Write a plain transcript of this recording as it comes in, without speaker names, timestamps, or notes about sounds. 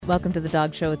Welcome to the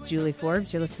Dog Show with Julie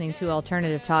Forbes. You're listening to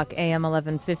Alternative Talk AM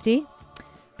 1150.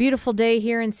 Beautiful day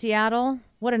here in Seattle.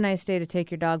 What a nice day to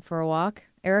take your dog for a walk.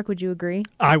 Eric, would you agree?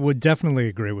 I would definitely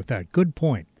agree with that. Good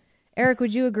point. Eric,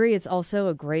 would you agree it's also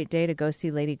a great day to go see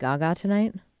Lady Gaga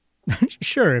tonight?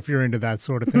 Sure, if you're into that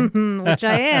sort of thing. Which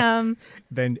I am.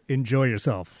 Then enjoy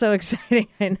yourself. So exciting,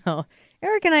 I know.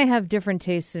 Eric and I have different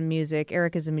tastes in music.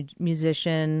 Eric is a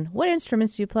musician. What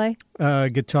instruments do you play?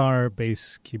 Guitar,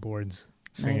 bass, keyboards,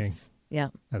 singing. Nice. Yeah.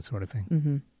 That sort of thing.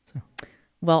 Mm-hmm. So.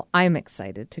 Well, I'm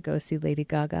excited to go see Lady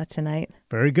Gaga tonight.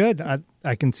 Very good.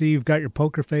 I can see you've got your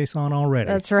poker face on already.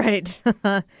 That's right.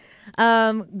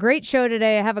 Great show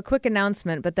today. I have a quick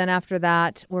announcement, but then after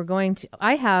that,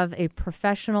 I have a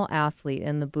professional athlete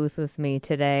in the booth with me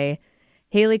today.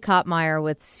 Haley Kopmeyer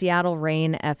with Seattle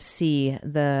Reign FC,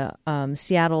 the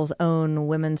Seattle's own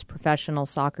women's professional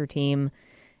soccer team.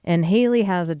 And Haley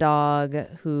has a dog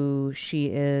who she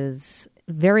is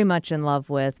very much in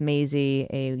love with, Maisie,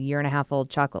 a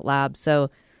 1.5-year-old chocolate lab. So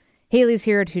Haley's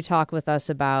here to talk with us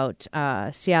about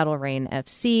Seattle Reign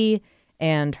FC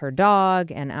and her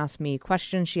dog and ask me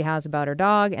questions she has about her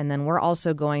dog. And then we're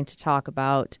also going to talk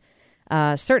about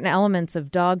certain elements of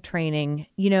dog training.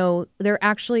 You know, there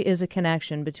actually is a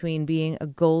connection between being a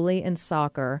goalie in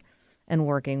soccer and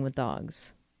working with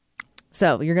dogs.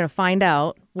 So you're going to find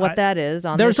out what that is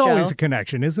on this show. There's always a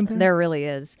connection, isn't there? There really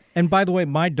is. And by the way,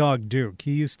 my dog Duke,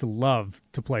 he used to love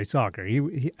to play soccer.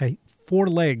 He 4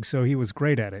 legs, so he was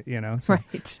great at it, you know. So,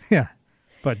 right. Yeah.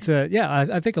 But,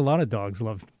 I think a lot of dogs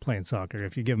love playing soccer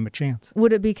if you give them a chance.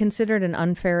 Would it be considered an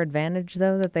unfair advantage,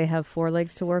 though, that they have 4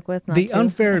 legs to work with? The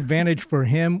unfair advantage for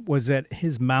him was that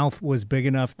his mouth was big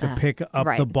enough to pick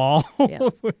up the ball. Yeah.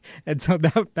 And so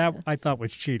that I thought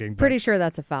was cheating. Pretty sure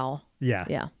that's a foul.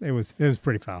 Yeah. It was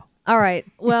pretty foul. All right.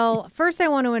 Well, first I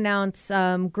want to announce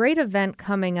great event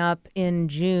coming up in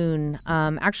June,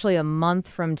 actually a month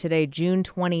from today, June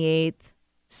 28th,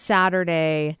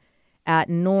 Saturday, at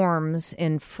Norm's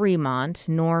in Fremont,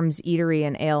 Norm's Eatery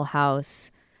and Ale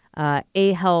House.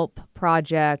 A-Help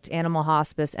Project, Animal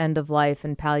Hospice, End of Life,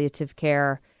 and Palliative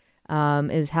Care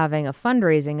is having a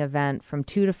fundraising event from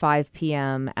 2 to 5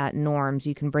 p.m. at Norm's.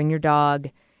 You can bring your dog,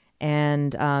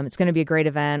 and it's going to be a great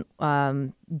event.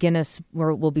 Guinness,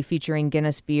 we'll be featuring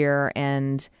Guinness beer,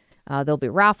 and there'll be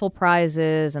raffle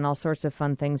prizes and all sorts of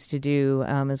fun things to do,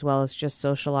 as well as just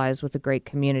socialize with a great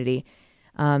community.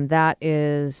 That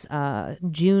is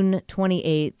June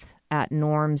 28th at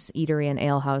Norm's Eatery and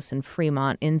Ale House in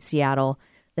Fremont in Seattle.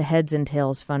 The Heads and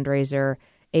Tails fundraiser,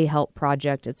 A-Help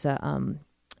Project. It's a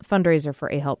fundraiser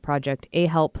for A-Help Project.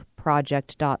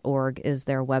 ahelpproject.org is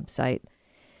their website.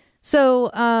 So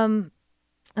I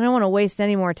don't want to waste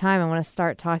any more time. I want to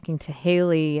start talking to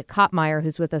Haley Kopmeyer,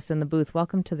 who's with us in the booth.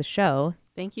 Welcome to the show.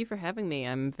 Thank you for having me.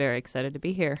 I'm very excited to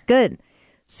be here. Good.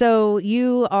 So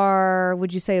you are,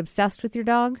 would you say, obsessed with your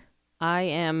dog? I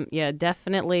am,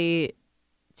 definitely.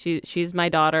 She's my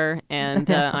daughter, and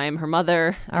I am her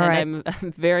mother, All and right.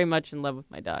 I'm very much in love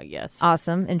with my dog, yes.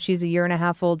 Awesome. And she's a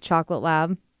 1.5-year-old chocolate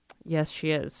lab? Yes,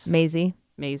 she is. Maisie?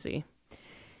 Maisie.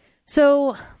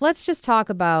 So let's just talk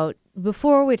about,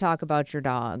 before we talk about your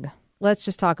dog, let's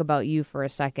just talk about you for a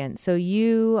second. So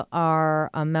you are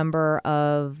a member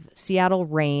of Seattle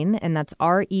Reign, and that's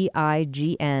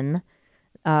REIGN,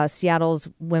 Seattle's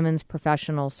women's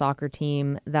professional soccer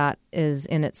team that is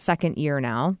in its 2nd year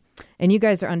now. And you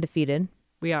guys are undefeated.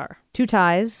 We are. 2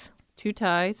 ties. 2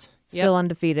 ties. Still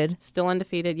undefeated. Still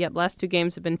undefeated. Yep, last 2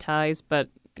 games have been ties, but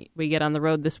we get on the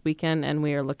road this weekend, and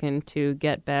we are looking to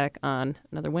get back on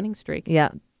another winning streak. Yeah,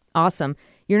 awesome.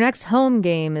 Your next home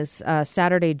game is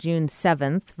Saturday, June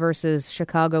 7th versus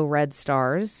Chicago Red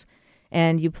Stars,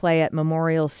 and you play at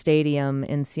Memorial Stadium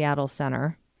in Seattle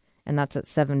Center, and that's at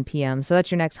 7 p.m. So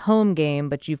that's your next home game,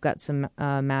 but you've got some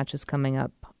matches coming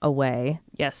up away.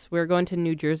 Yes, we're going to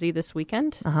New Jersey this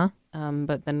weekend.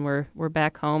 But then we're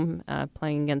back home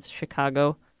playing against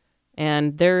Chicago,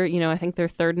 and they're I think they're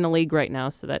 3rd in the league right now,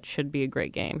 so that should be a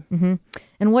great game. Mm-hmm.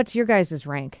 And what's your guys'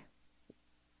 rank?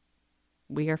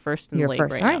 We are 1st in the league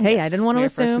first. right All right. now. Hey, yes. I didn't want to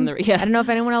assume. I don't know if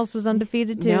anyone else was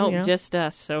undefeated too. No, just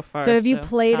us so far. So have you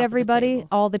played top of the everybody, table.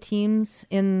 all the teams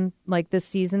in this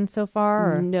season so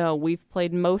far? Or? No, we've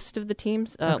played most of the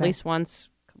teams, at least once,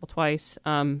 twice.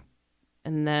 And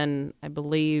then I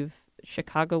believe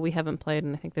Chicago we haven't played,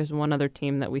 and I think there's one other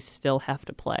team that we still have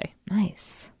to play.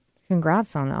 Nice.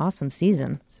 Congrats on an awesome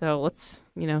season. So let's,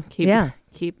 keep it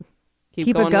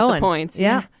going with the points.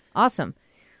 Yeah. Awesome.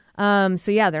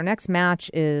 Their next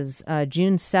match is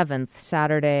June 7th,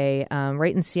 Saturday,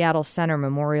 right in Seattle Center,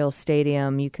 Memorial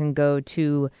Stadium. You can go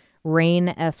to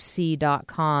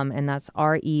reignfc.com, and that's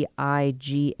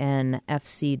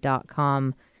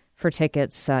REIGNFC.com for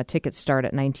tickets. Tickets start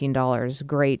at $19.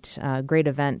 Great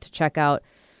event to check out.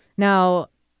 Now,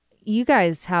 you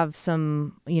guys have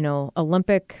some,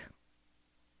 Olympic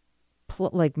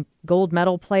gold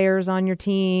medal players on your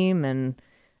team, and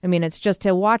I mean, it's just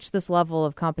to watch this level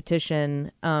of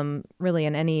competition, really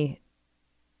in any.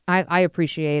 I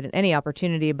appreciate any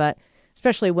opportunity, but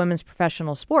especially women's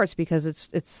professional sports, because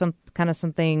it's some kind of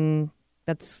something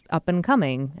that's up and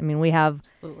coming. I mean, we have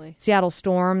Absolutely. Seattle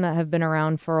Storm that have been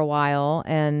around for a while,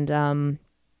 and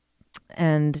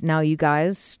now you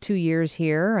guys 2 years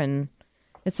here, and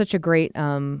it's such a great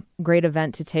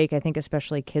event to take. I think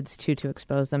especially kids too, to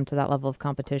expose them to that level of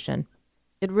competition.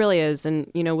 It really is. And,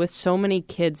 with so many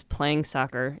kids playing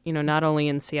soccer, not only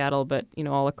in Seattle, but,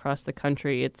 all across the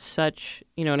country, it's such,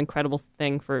 an incredible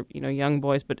thing for, young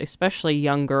boys, but especially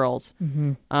young girls,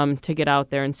 to get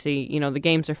out there and see, the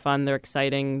games are fun. They're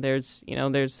exciting. There's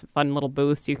fun little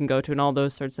booths you can go to and all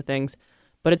those sorts of things.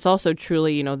 But it's also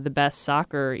truly, the best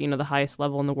soccer, the highest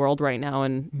level in the world right now.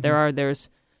 And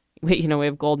we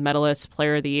have gold medalists,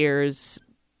 player of the years,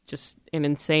 just an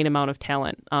insane amount of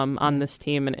talent on this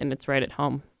team, and it's right at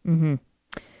home. Mm-hmm.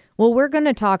 Well, we're going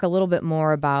to talk a little bit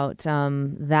more about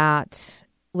that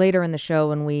later in the show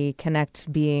when we connect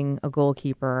being a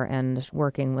goalkeeper and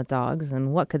working with dogs,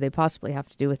 and what could they possibly have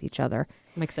to do with each other.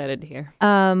 I'm excited to hear.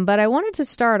 But I wanted to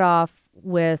start off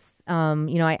with,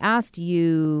 I asked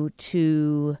you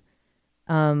to...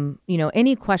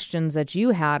 any questions that you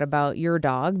had about your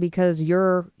dog, because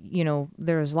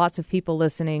there's lots of people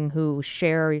listening who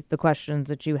share the questions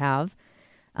that you have.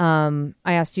 I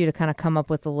asked you to kind of come up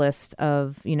with a list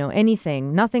of,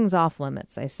 anything. Nothing's off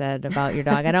limits, I said, about your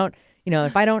dog. I don't,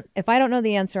 if I don't know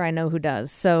the answer, I know who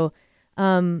does. So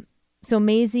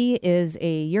Maisie is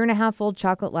a 1.5-year-old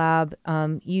chocolate lab.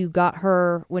 You got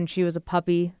her when she was a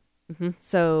puppy. Mm-hmm.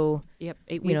 So, yep,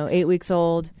 8 weeks. 8 weeks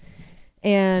old.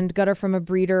 And got her from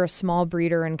a small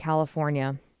breeder in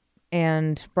California,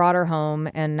 and brought her home,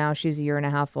 and now she's a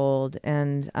 1.5 years old.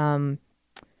 And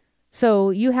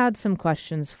so you had some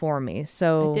questions for me.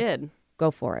 So I did. Go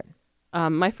for it.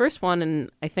 My first one, and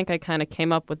I think I kind of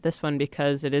came up with this one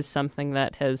because it is something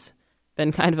that has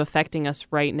been kind of affecting us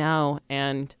right now.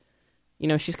 And,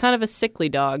 she's kind of a sickly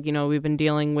dog. We've been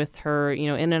dealing with her,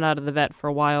 in and out of the vet for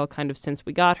a while, kind of since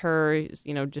we got her.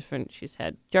 She's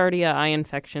had giardia, eye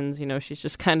infections. She's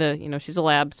just kind of, she's a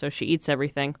lab, so she eats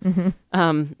everything.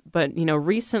 Mm-hmm. But,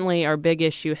 recently our big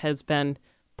issue has been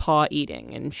paw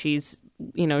eating. And she's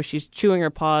chewing her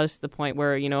paws to the point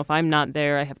where, if I'm not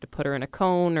there, I have to put her in a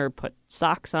cone or put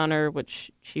socks on her,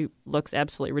 which she looks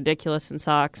absolutely ridiculous in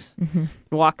socks,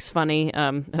 walks funny.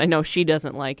 And I know she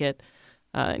doesn't like it.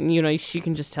 She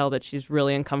can just tell that she's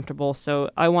really uncomfortable. So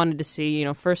I wanted to see,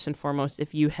 first and foremost,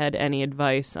 if you had any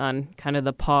advice on kind of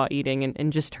the paw eating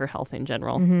and just her health in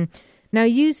general. Mm-hmm. Now,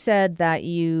 you said that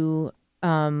you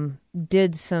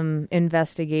did some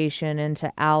investigation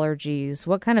into allergies.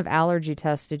 What kind of allergy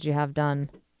tests did you have done?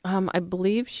 I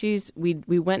believe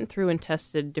we went through and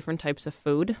tested different types of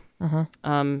food. Uh-huh.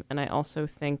 And I also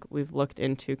think we've looked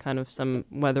into kind of some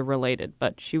weather related,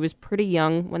 but she was pretty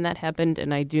young when that happened.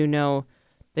 And I do know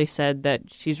they said that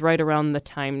she's right around the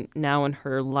time now in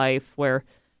her life where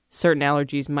certain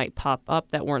allergies might pop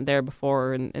up that weren't there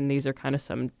before. And these are kind of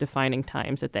some defining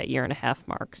times at that 1.5-year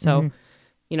mark. So,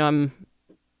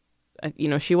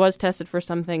 she was tested for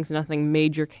some things. Nothing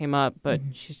major came up, but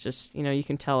she's just, you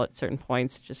can tell at certain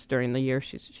points just during the year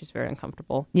she's very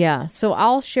uncomfortable. Yeah. So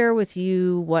I'll share with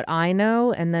you what I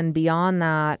know, and then beyond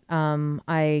that,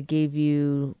 I gave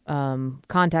you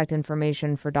contact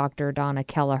information for Dr. Donna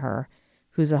Kelleher,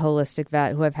 who's a holistic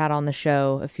vet who I've had on the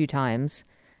show a few times.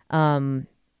 So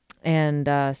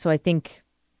I think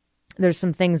there's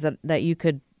some things that you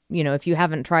could, if you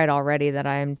haven't tried already, that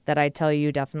I tell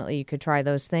you, definitely you could try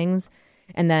those things.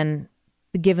 And then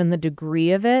given the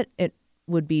degree of it, it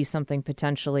would be something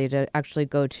potentially to actually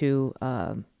go to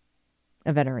a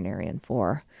veterinarian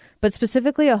for, but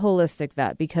specifically a holistic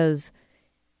vet, because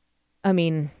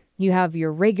you have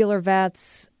your regular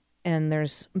vets, and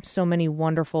there's so many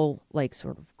wonderful,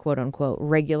 sort of quote unquote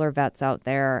regular vets out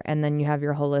there. And then you have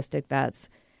your holistic vets.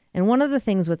 And one of the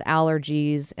things with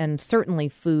allergies, and certainly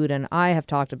food, and I have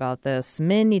talked about this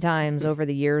many times over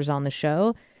the years on the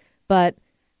show, but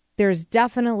there's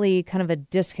definitely kind of a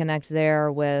disconnect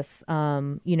there with,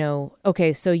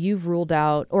 okay, so you've ruled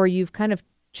out, or you've kind of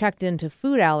checked into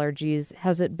food allergies.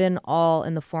 Has it been all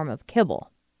in the form of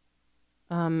kibble?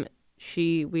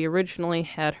 We originally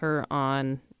had her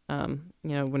on,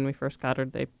 when we first got her,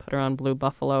 they put her on Blue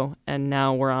Buffalo, and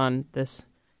now we're on this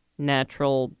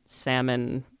natural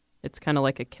salmon. It's kind of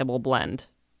like a kibble blend.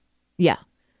 Yeah.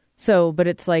 So, but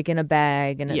it's like in a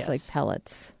bag, and it's Yes. like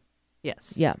pellets.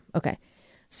 Yes. Yeah. Okay.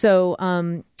 So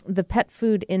the pet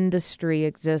food industry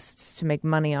exists to make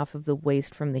money off of the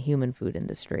waste from the human food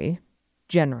industry,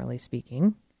 generally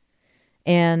speaking.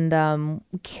 And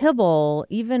kibble,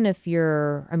 even if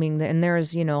and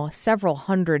there's, several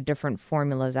hundred different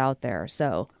formulas out there.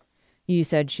 So you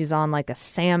said she's on like a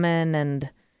salmon and,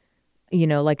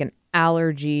 like an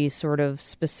allergy sort of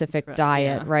specific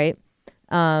diet, right?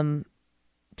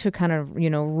 To kind of,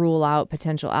 rule out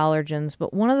potential allergens.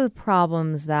 But one of the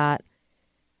problems that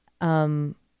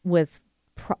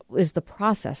is the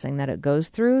processing that it goes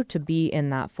through to be in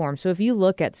that form. So if you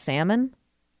look at salmon,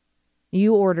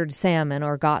 you ordered salmon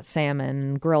or got salmon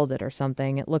and grilled it or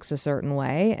something, it looks a certain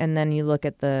way. And then you look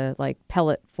at the like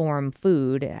pellet form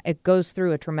food, it goes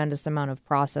through a tremendous amount of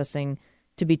processing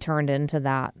to be turned into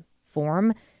that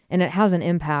form. And it has an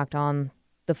impact on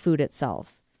the food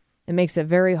itself. It makes it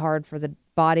very hard for the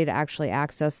body to actually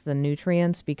access the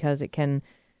nutrients because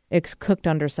it's cooked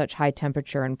under such high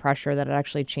temperature and pressure that it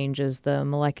actually changes the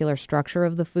molecular structure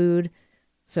of the food.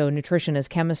 So nutrition is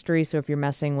chemistry. So if you're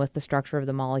messing with the structure of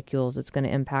the molecules, it's going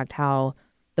to impact how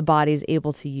the body is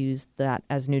able to use that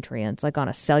as nutrients, like on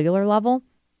a cellular level.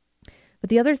 But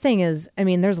the other thing is,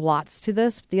 there's lots to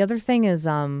this. The other thing is,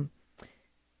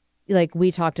 like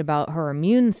we talked about her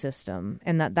immune system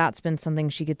and that's been something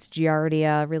she gets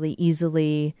Giardia really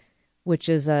easily, which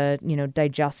is a,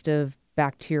 digestive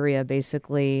bacteria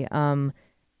basically.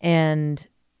 And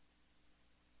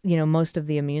most of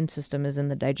the immune system is in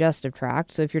the digestive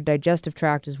tract. So if your digestive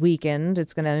tract is weakened,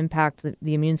 it's going to impact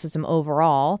the immune system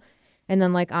overall. And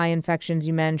then like eye infections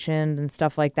you mentioned and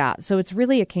stuff like that. So it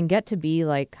can get to be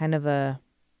like kind of a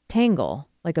tangle,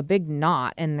 like a big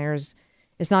knot. And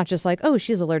it's not just like, oh,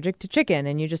 she's allergic to chicken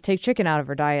and you just take chicken out of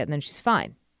her diet and then she's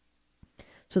fine.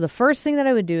 So the first thing that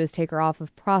I would do is take her off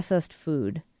of processed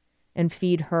food and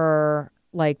feed her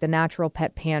like the Natural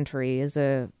Pet Pantry is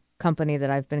a company that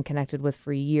I've been connected with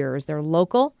for years. They're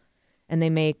local and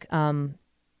they make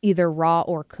either raw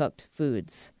or cooked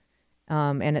foods.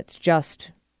 And it's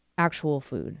just actual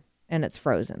food and it's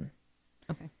frozen.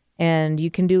 Okay. And you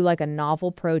can do like a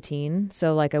novel protein.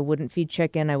 So like I wouldn't feed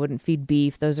chicken. I wouldn't feed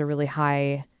beef. Those are really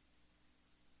high,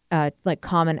 like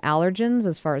common allergens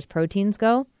as far as proteins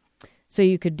go. So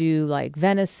you could do like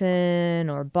venison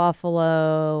or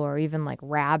buffalo or even like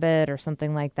rabbit or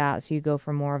something like that. So you go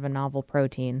for more of a novel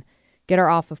protein. Get her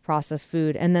off of processed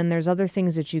food. And then there's other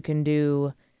things that you can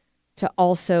do to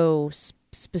also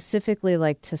specifically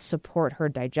like to support her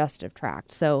digestive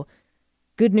tract. So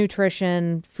good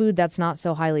nutrition, food that's not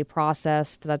so highly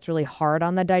processed, that's really hard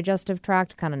on the digestive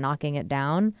tract, kind of knocking it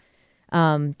down.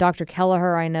 Dr.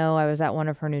 Kelleher, I know, I was at one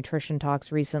of her nutrition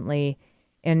talks recently,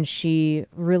 and she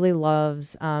really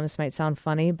loves, this might sound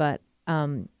funny, but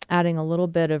adding a little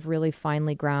bit of really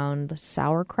finely ground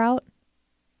sauerkraut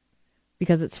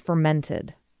because it's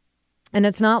fermented. And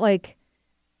it's not like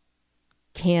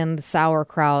canned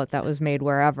sauerkraut that was made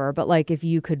wherever, but like if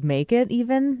you could make it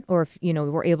even, or if,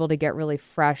 we're able to get really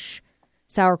fresh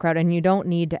sauerkraut and you don't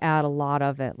need to add a lot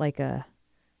of it, like a,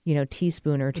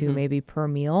 teaspoon or two maybe per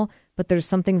meal. But there's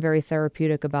something very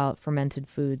therapeutic about fermented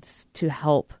foods to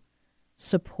help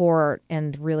support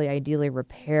and really ideally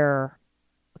repair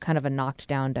kind of a knocked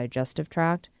down digestive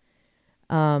tract.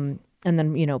 And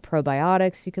then,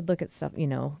 probiotics, you could look at stuff,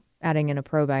 adding in a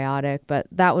probiotic, but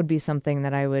that would be something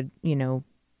that I would,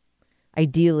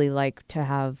 ideally like to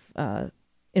have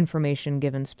information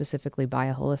given specifically by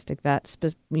a holistic vet,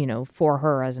 for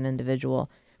her as an individual.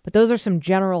 But those are some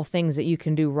general things that you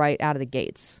can do right out of the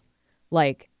gates,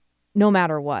 like no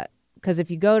matter what. Because if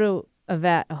you go to a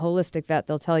holistic vet,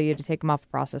 they'll tell you to take them off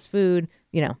processed food,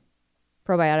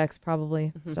 probiotics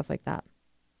probably, stuff like that.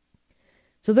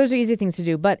 So those are easy things to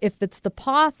do. But if it's the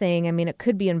paw thing, it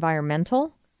could be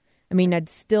environmental. I'd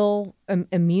still,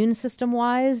 immune system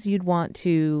wise, you'd want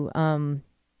to,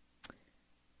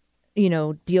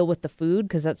 deal with the food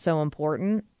because that's so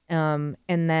important. And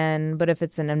then, but if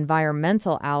it's an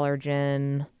environmental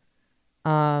allergen,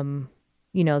 then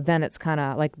it's kind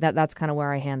of like that's kind of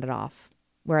where I hand it off,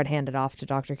 where I'd hand it off to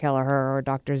Dr. Kelleher or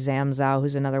Dr. Zamzow,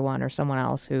 who's another one, or someone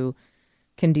else who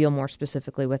can deal more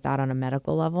specifically with that on a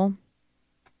medical level.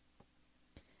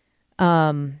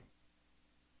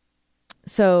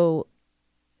 So,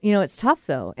 it's tough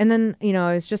though. And then,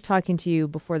 I was just talking to you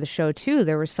before the show too.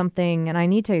 There was something, and I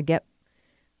need to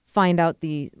find out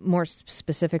the more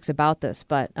specifics about this,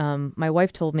 but, my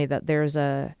wife told me that there's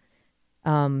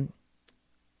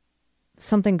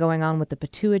something going on with the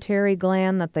pituitary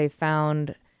gland that they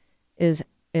found is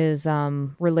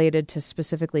related to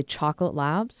specifically chocolate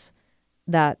labs,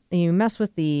 that you mess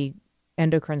with the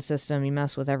endocrine system, you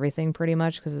mess with everything pretty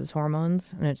much because it's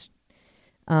hormones, and it's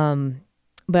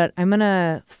But I'm going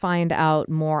to find out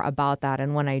more about that.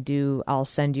 And when I do, I'll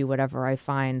send you whatever I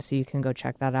find so you can go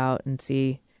check that out and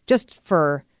see, just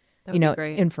for,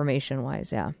 information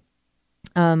wise. Yeah.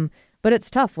 But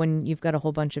it's tough when you've got a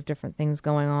whole bunch of different things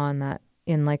going on that,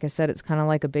 like I said, it's kind of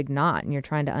like a big knot and you're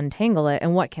trying to untangle it.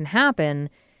 And what can happen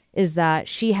is that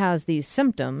she has these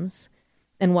symptoms,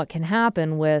 and what can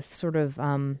happen with sort of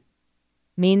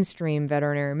mainstream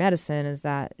veterinary medicine is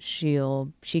that she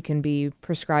can be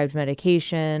prescribed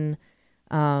medication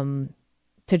to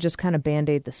just kind of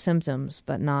Band-Aid the symptoms,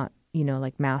 but not,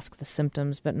 like mask the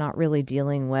symptoms, but not really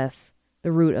dealing with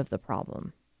the root of the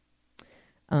problem.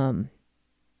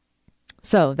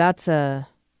 So that's a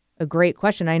great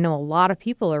question. I know a lot of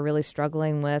people are really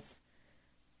struggling with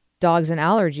dogs and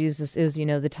allergies. This is,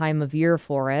 the time of year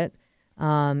for it.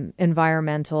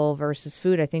 Environmental versus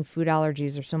food. I think food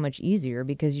allergies are so much easier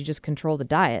because you just control the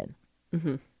diet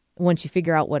once you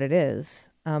figure out what it is.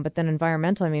 But then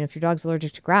environmental, if your dog's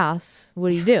allergic to grass, what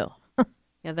do you do?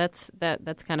 Yeah, that's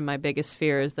kind of my biggest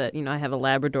fear is that, I have a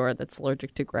Labrador that's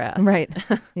allergic to grass. Right.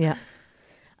 Yeah.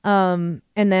 And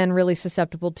then really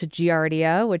susceptible to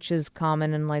Giardia, which is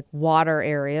common in like water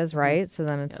areas, right? So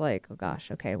then it's like, oh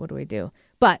gosh, okay, what do we do?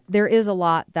 But there is a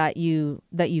lot that you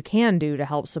can do to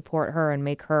help support her and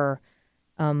make her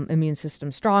immune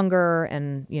system stronger,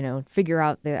 and figure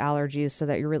out the allergies so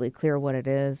that you're really clear what it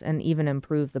is, and even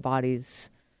improve the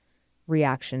body's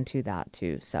reaction to that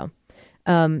too. So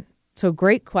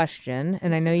great question,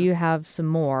 and I know you have some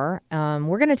more.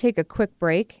 We're going to take a quick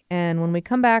break, and when we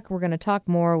come back, we're going to talk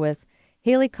more with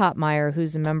Haley Kopmeyer,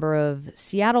 who's a member of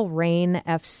Seattle Reign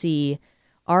FC,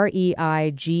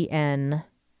 REIGN.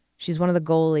 She's one of the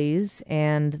goalies,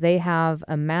 and they have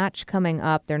a match coming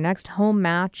up. Their next home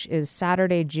match is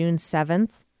Saturday, June 7th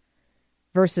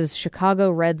versus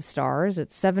Chicago Red Stars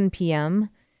at 7 p.m.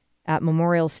 at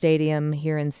Memorial Stadium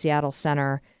here in Seattle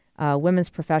Center. Women's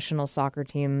professional soccer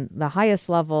team, the highest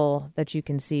level that you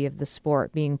can see of the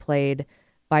sport being played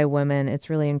by women. It's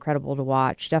really incredible to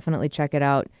watch. Definitely check it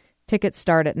out. Tickets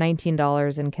start at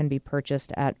 $19 and can be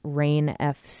purchased at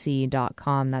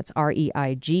reignfc.com. That's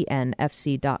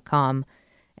REIGNFC.com.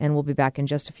 And we'll be back in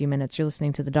just a few minutes. You're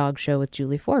listening to The Dog Show with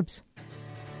Julie Forbes.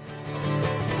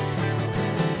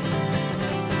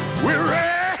 We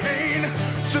reign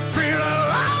supreme,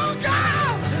 oh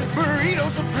God, burrito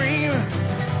supreme,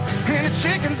 and a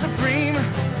chicken supreme,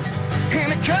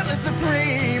 and a cutlet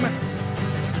supreme,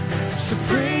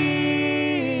 supreme,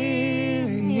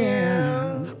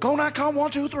 yeah. Go knock on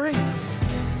 1, 2, 3.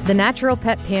 The Natural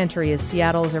Pet Pantry is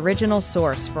Seattle's original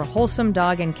source for wholesome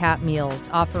dog and cat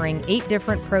meals, offering 8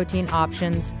 different protein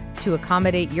options to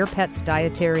accommodate your pet's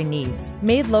dietary needs.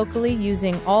 Made locally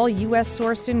using all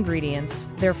U.S.-sourced ingredients,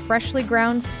 their freshly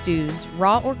ground stews,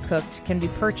 raw or cooked, can be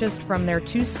purchased from their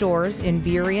 2 stores in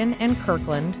Burien and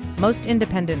Kirkland, most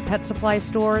independent pet supply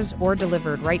stores, or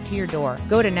delivered right to your door.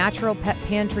 Go to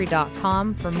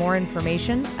naturalpetpantry.com for more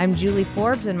information. I'm Julie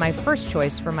Forbes, and my first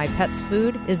choice for my pet's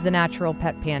food is the Natural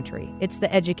Pet Pantry. It's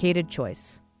the educated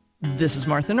choice. This is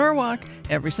Martha Norwalk.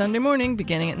 Every Sunday morning,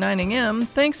 beginning at 9 a.m.,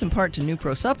 thanks in part to New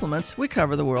Pro Supplements, we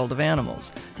cover the world of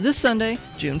animals. This Sunday,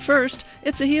 June 1st,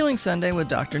 it's a Healing Sunday with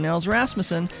Dr. Nels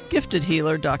Rasmussen, gifted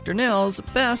healer Dr. Nels,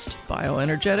 best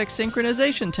bioenergetic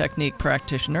synchronization technique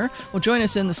practitioner, will join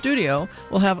us in the studio.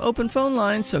 We'll have open phone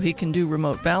lines so he can do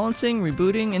remote balancing,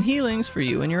 rebooting, and healings for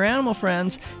you and your animal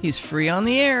friends. He's free on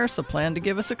the air, so plan to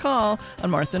give us a call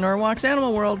on Martha Norwalk's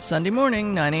Animal World, Sunday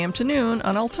morning, 9 a.m. to noon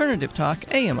on Alternative Talk,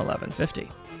 AM 1150.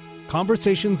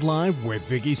 Conversations Live with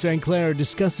Vicki St. Clair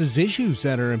discusses issues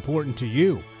that are important to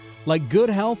you, like good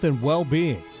health and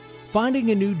well-being,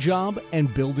 finding a new job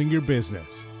and building your business,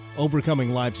 overcoming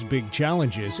life's big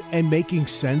challenges and making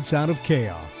sense out of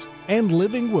chaos, and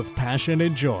living with passion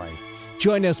and joy.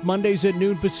 Join us Mondays at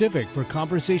noon Pacific for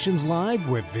Conversations Live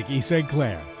with Vicki St.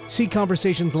 Clair. See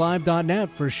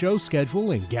conversationslive.net for show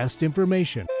schedule and guest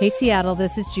information. Hey Seattle,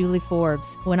 this is Julie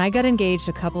Forbes. When I got engaged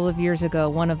a couple of years ago,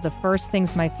 one of the first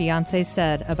things my fiance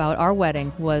said about our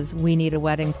wedding was, "We need a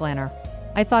wedding planner."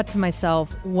 I thought to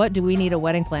myself, what do we need a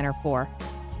wedding planner for?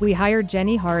 We hired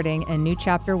Jenny Harding and New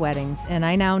Chapter Weddings, and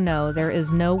I now know there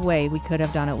is no way we could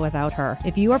have done it without her.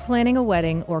 If you are planning a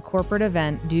wedding or corporate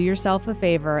event, do yourself a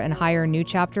favor and hire New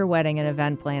Chapter Wedding and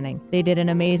Event Planning. They did an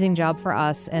amazing job for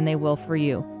us, and they will for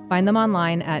you. Find them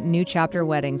online at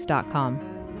newchapterweddings.com.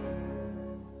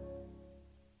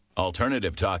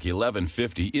 Alternative Talk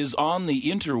 1150 is on the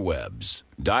interwebs.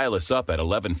 Dial us up at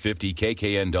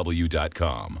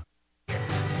 1150kknw.com.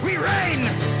 We reign!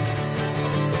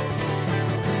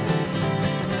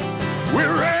 We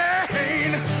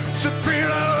reign supreme,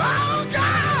 oh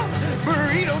God,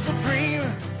 burrito supreme.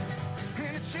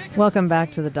 Welcome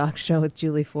back to the Doc Show with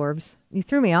Julie Forbes. You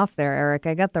threw me off there, Eric.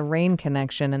 I got the rain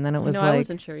connection, and then it was No, like I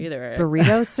wasn't sure either, Eric.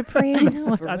 Burrito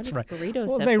Supreme. That's right. Burritos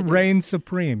Well, have they to do? reign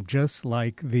supreme, just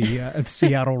like the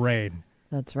Seattle Rain.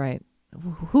 That's right.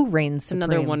 Who reigns supreme?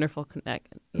 Another wonderful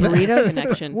Burritos.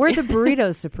 connection. Where'd the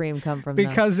Burrito Supreme come from?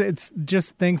 Because it's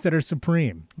just things that are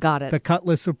supreme. Got it. The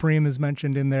Cutlass Supreme is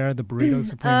mentioned in there. The Burrito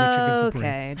Supreme, the Chicken Supreme.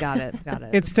 Okay, got it.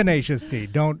 It's Tenacious D.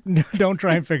 Don't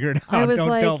try and figure it out. I was Don't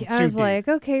delve like, too deep.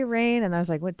 okay, rain, and I was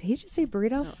like, what? Did he just say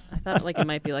burrito? I thought like it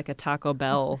might be like a Taco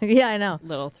Bell Yeah, I know.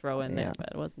 little throw in Yeah. there,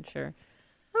 but I wasn't sure.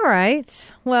 All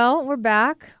right. Well, we're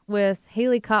back with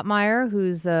Haley Kopmeyer,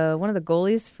 who's one of the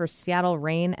goalies for Seattle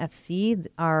Reign FC,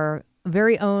 our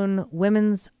very own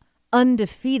women's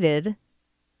undefeated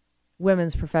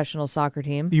women's professional soccer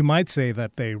team. You might say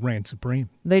that they reign supreme.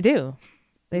 They do.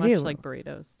 They Much do. like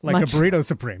burritos. Like Much- a Burrito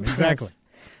Supreme, exactly.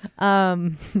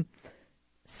 Yes.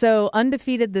 So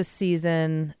undefeated this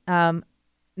season,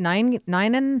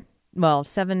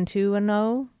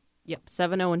 7-2-0. Yep,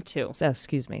 7-0-2. So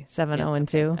excuse me, 7-0 Yeah, and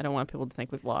it's okay. 2. I don't want people to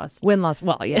think we've lost. Win-loss.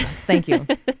 Well, yes. Thank you.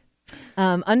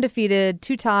 Undefeated,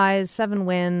 2 ties, 7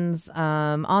 wins,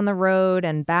 on the road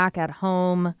and back at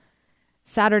home.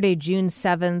 Saturday, June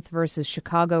 7th versus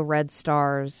Chicago Red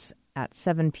Stars at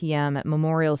 7 p.m. at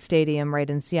Memorial Stadium right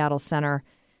in Seattle Center.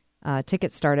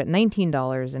 Tickets start at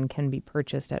 $19 and can be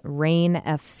purchased at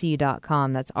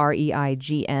reignfc.com. That's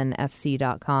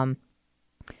REIGNFC.com.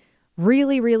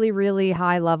 Really, really, really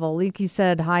high level. Like you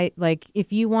said,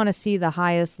 if you want to see the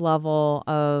highest level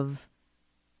of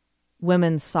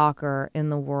women's soccer in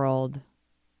the world,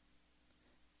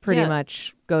 pretty Yeah.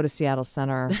 much go to Seattle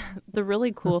Center. The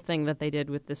really cool thing that they did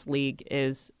with this league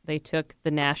is they took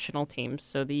the national teams,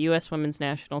 so the U.S. women's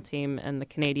national team and the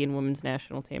Canadian women's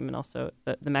national team and also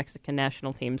the Mexican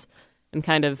national teams, and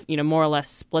kind of, more or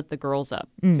less split the girls up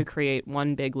to create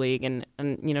one big league. And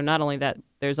not only that,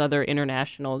 there's other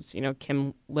internationals,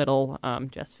 Kim Little,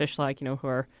 Jess Fishlake, who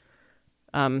are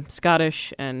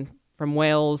Scottish and from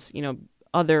Wales,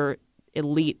 other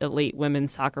elite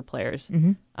women's soccer players.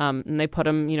 And they put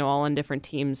them, all on different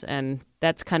teams. And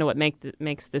that's kind of what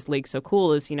makes this league so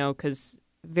cool is, because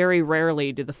very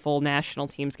rarely do the full national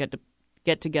teams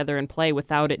get together and play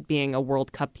without it being a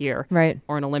World Cup year Right.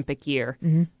 or an Olympic year.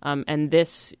 And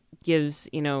this gives,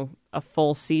 a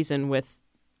full season with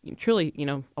truly,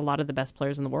 a lot of the best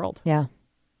players in the world. Yeah.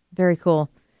 Very cool.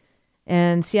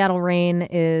 And Seattle Reign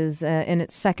is in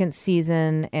its second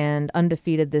season and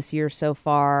undefeated this year so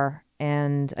far.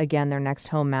 And again, their next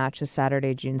home match is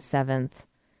Saturday, June 7th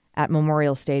at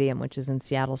Memorial Stadium, which is in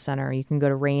Seattle Center. You can go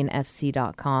to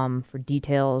reignfc.com for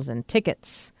details and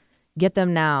tickets. Get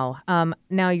them now.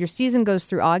 Now, your season goes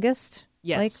through August?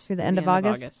 Yes. Like through the end of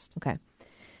August? Okay.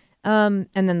 And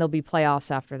then there'll be playoffs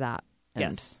after that.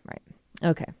 Yes. Right.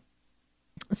 Okay.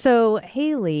 So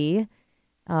Haley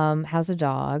has a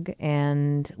dog,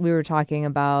 and we were talking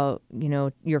about,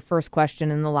 your first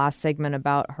question in the last segment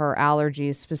about her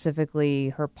allergies, specifically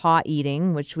her paw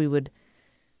eating, which we would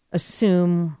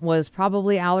assume was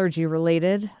probably allergy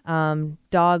related.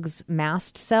 Dogs'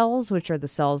 mast cells, which are the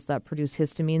cells that produce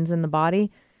histamines in the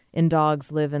body, in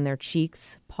dogs live in their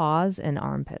cheeks, paws, and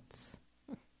armpits.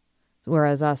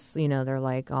 Whereas us, they're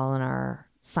like all in our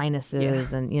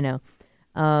sinuses and,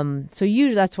 so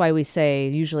usually that's why we say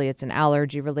usually it's an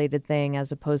allergy related thing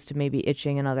as opposed to maybe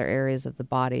itching in other areas of the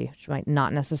body, which might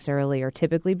not necessarily or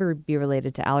typically be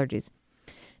related to allergies.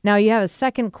 Now you have a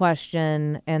second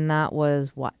question, and that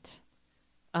was what?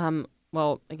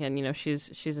 Well, again,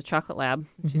 she's a chocolate lab.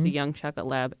 She's a young chocolate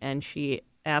lab, and she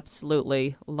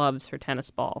absolutely loves her tennis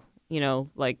ball.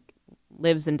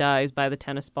 Lives and dies by the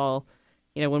tennis ball.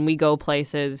 When we go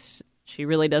places, she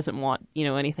really doesn't want,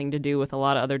 anything to do with a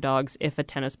lot of other dogs if a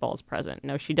tennis ball is present.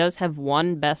 Now, she does have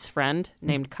one best friend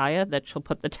named Kaya that she'll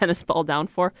put the tennis ball down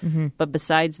for. But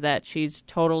besides that, she's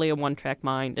totally a one-track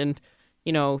mind. And,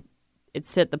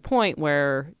 it's at the point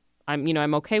where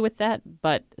I'm okay with that.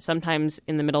 But sometimes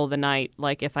in the middle of the night,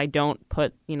 like if I don't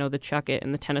put, the chuck it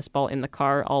and the tennis ball in the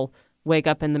car, I'll wake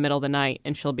up in the middle of the night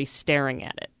and she'll be staring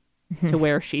at it to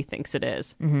where she thinks it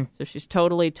is. So she's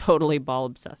totally, totally ball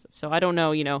obsessive. So I don't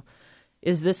know,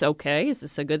 is this okay? Is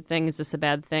this a good thing? Is this a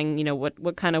bad thing?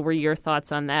 What kind of were your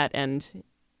thoughts on that? And,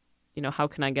 how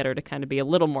can I get her to kind of be a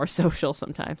little more social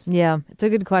sometimes? Yeah, it's a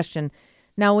good question.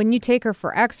 Now, when you take her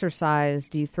for exercise,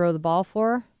 do you throw the ball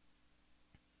for her?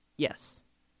 Yes.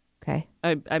 Okay.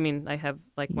 I mean, I have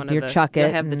like one of You the... chuck it. I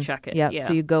have the chuck it. Yep. Yeah.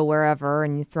 So you go wherever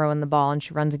and you throw in the ball and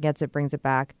she runs and gets it, brings it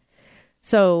back.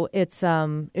 So it's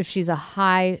if she's a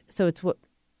high, so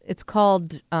it's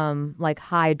called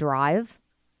high drive.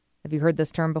 Have you heard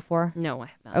this term before? No, I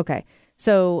have not. Okay.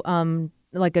 So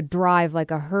like a drive,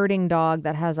 like a herding dog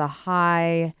that has a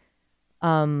high,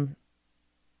 a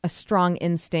strong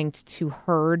instinct to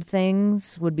herd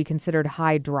things would be considered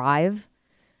high drive.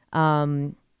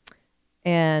 And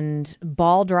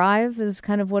ball drive is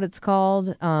kind of what it's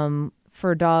called.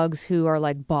 For dogs who are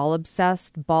like ball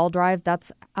obsessed, ball drive,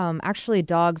 that's actually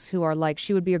dogs who are like,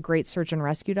 she would be a great search and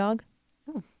rescue dog.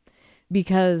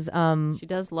 Because she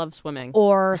does love swimming,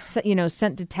 or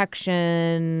scent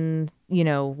detection,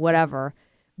 whatever.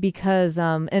 Because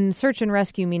and search and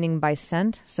rescue meaning by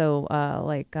scent, so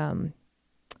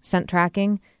scent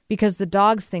tracking. Because the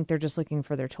dogs think they're just looking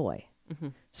for their toy. Mm-hmm.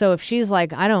 So if she's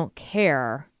like, I don't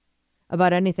care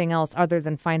about anything else other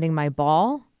than finding my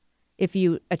ball, if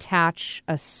you attach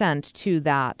a scent to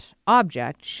that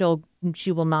object,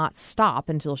 she will not stop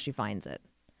until she finds it.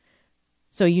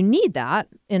 So you need that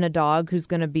in a dog who's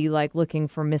going to be like looking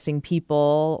for missing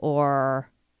people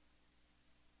or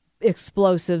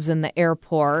explosives in the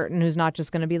airport, and who's not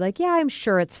just going to be like, yeah, I'm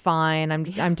sure it's fine. I'm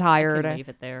tired. I can leave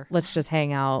it there. Let's just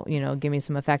hang out, give me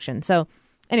some affection. So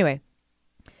anyway,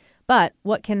 but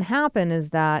what can happen is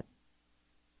that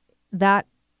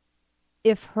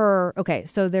if her, okay,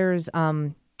 so there's,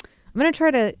 I'm going to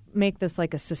try to make this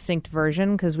like a succinct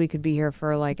version because we could be here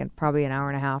for like probably an hour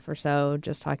and a half or so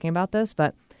just talking about this.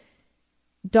 But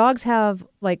dogs have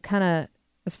like kind of,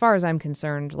 as far as I'm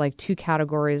concerned, like two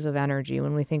categories of energy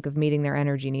when we think of meeting their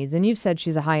energy needs. And you've said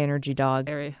she's a high energy dog.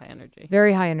 Very high energy.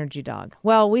 Very high energy dog.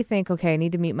 Well, we think, okay, I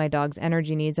need to meet my dog's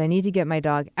energy needs. I need to get my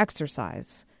dog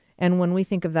exercise. And when we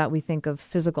think of that, we think of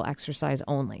physical exercise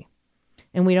only.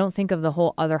 And we don't think of the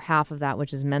whole other half of that,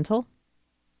 which is mental.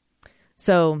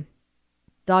 So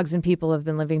dogs and people have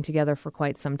been living together for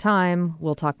quite some time.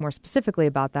 We'll talk more specifically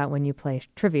about that when you play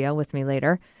trivia with me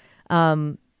later.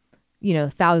 Thousands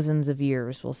of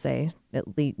years, we'll say,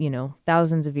 at least,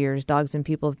 thousands of years, dogs and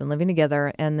people have been living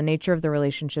together, and the nature of the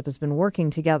relationship has been working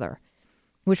together,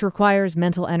 which requires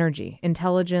mental energy,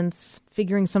 intelligence,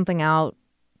 figuring something out,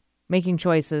 making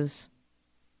choices,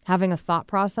 having a thought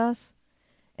process.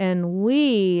 And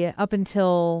we, up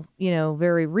until,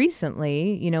 very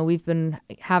recently, we've been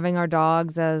having our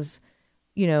dogs as,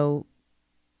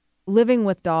 living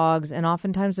with dogs. And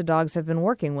oftentimes the dogs have been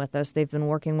working with us. They've been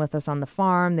working with us on the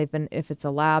farm. They've been, if it's a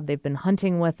lab, they've been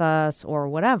hunting with us or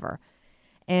whatever.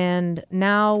 And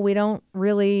now we don't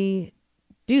really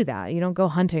do that. You don't go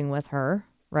hunting with her,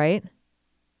 right?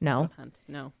 No. Don't hunt.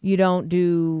 No. You don't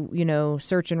do,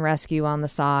 search and rescue on the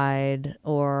side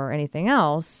or anything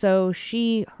else. So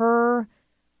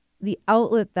the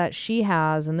outlet that she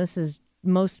has, and this is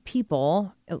most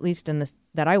people, at least in this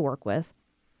that I work with,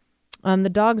 the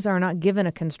dogs are not given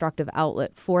a constructive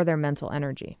outlet for their mental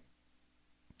energy.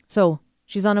 So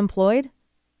she's unemployed.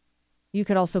 You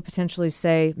could also potentially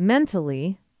say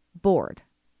mentally bored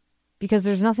because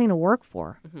there's nothing to work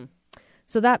for. Mm-hmm.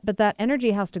 But that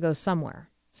energy has to go somewhere.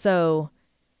 So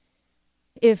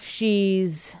if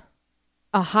she's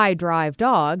a high drive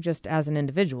dog, just as an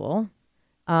individual,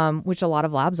 which a lot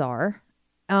of labs are,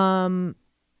 and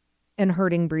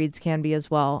herding breeds can be as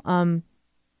well. And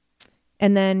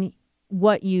then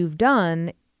what you've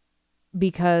done,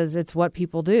 because it's what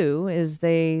people do, is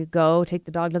they go take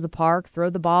the dog to the park, throw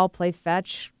the ball, play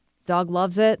fetch. The dog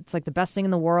loves it. It's like the best thing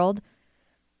in the world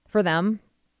for them.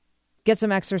 Get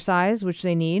some exercise, which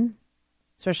they need.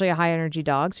 Especially a high energy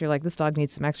dog. So you're like, this dog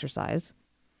needs some exercise.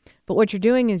 But what you're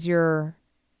doing is you're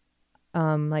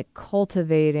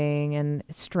cultivating and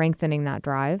strengthening that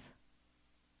drive.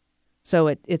 So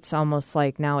it's almost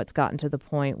like now it's gotten to the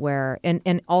point where,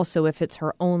 and also if it's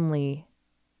her only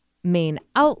main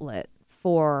outlet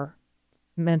for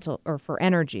mental or for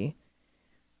energy,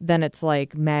 then it's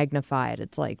like magnified.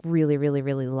 It's like really, really,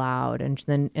 really loud.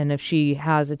 And if she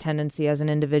has a tendency as an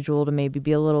individual to maybe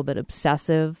be a little bit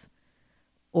obsessive,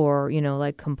 or,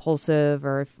 like compulsive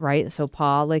or, right? So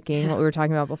paw licking, what we were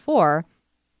talking about before,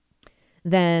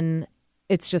 then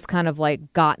it's just kind of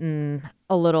like gotten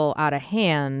a little out of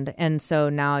hand. And so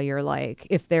now you're like,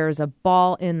 if there's a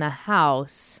ball in the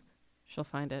house, she'll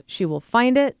find it. She will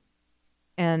find it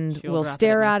and we'll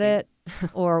stare at it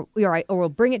or you're right, or we'll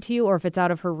bring it to you. Or if it's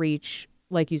out of her reach,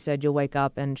 like you said, you'll wake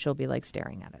up and she'll be like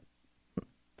staring at it.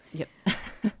 Yep.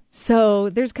 So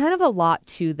there's kind of a lot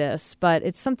to this, but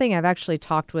it's something I've actually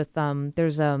talked with.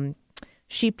 There's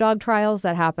sheepdog trials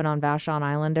that happen on Vashon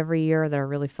Island every year that are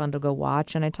really fun to go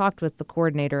watch. And I talked with the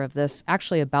coordinator of this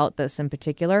actually about this in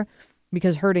particular,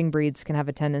 because herding breeds can have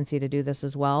a tendency to do this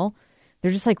as well.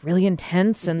 They're just like really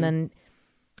intense. Mm-hmm. And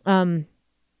then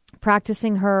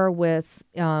practicing her with,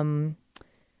 trying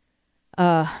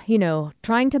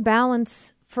to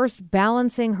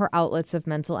balancing her outlets of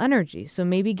mental energy. So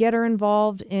maybe get her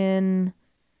involved in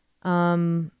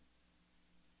like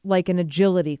an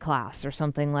agility class or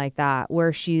something like that,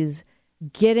 where she's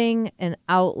getting an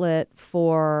outlet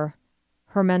for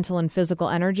her mental and physical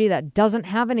energy that doesn't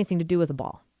have anything to do with the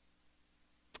ball.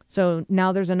 So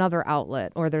now there's another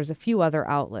outlet, or there's a few other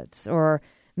outlets, or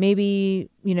maybe,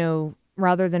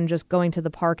 rather than just going to the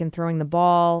park and throwing the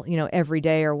ball, every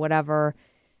day or whatever,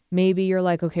 maybe you're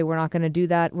like, okay, we're not going to do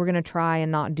that. We're going to try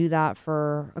and not do that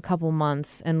for a couple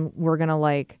months. And we're going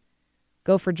to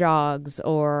go for jogs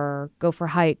or go for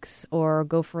hikes or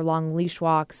go for long leash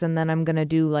walks. And then I'm going to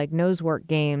do nose work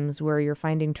games where you're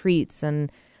finding treats and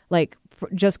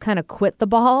just kind of quit the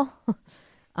ball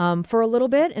for a little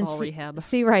bit and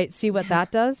see what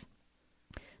that does.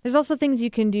 There's also things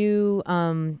you can do,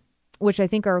 which I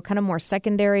think are kind of more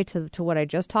secondary to what I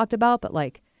just talked about, but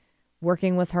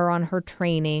working with her on her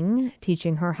training,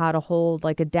 teaching her how to hold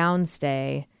a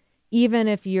downstay, even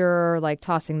if you're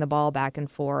tossing the ball back and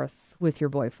forth with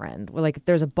your boyfriend. Or if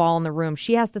there's a ball in the room,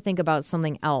 she has to think about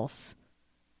something else.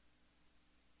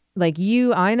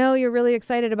 I know you're really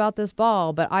excited about this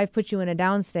ball, but I've put you in a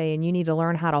downstay and you need to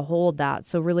learn how to hold that.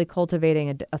 So really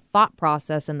cultivating a thought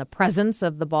process in the presence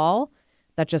of the ball,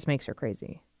 that just makes her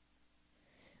crazy.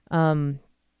 I'm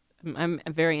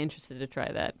very interested to try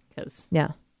that because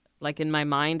in my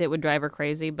mind it would drive her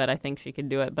crazy, but I think she could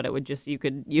do it. But it would just you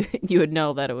would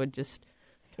know that it would just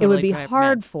totally it would be drive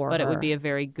hard her, for her, but it would be a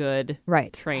very good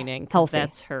training because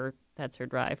that's her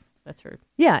drive. That's her.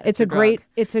 Yeah, it's a great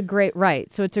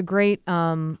right. So it's a great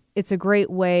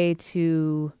way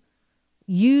to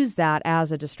use that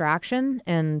as a distraction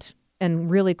and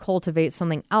really cultivate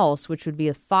something else, which would be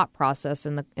a thought process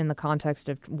in the context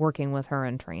of working with her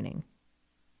and training.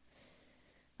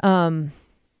 Those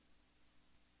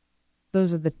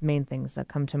are the main things that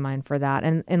come to mind for that.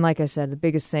 And like I said, the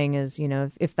biggest thing is,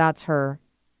 if that's her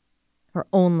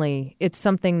only, it's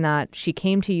something that she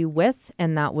came to you with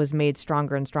and that was made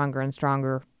stronger and stronger and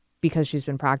stronger because she's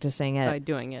been practicing it. By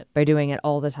doing it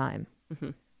all the time. Mm-hmm.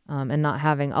 And not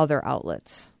having other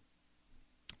outlets.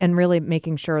 And really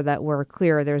making sure that we're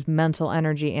clear there's mental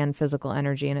energy and physical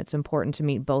energy, and it's important to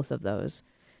meet both of those.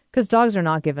 Because dogs are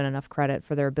not given enough credit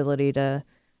for their ability to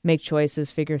make choices,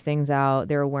 figure things out,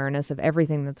 their awareness of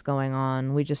everything that's going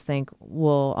on. We just think,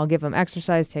 I'll give them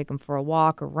exercise, take them for a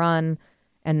walk or run,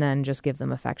 and then just give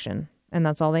them affection. And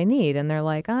that's all they need. And they're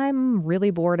like, I'm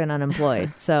really bored and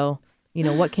unemployed. So,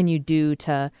 what can you do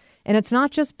to... And it's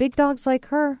not just big dogs like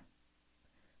her.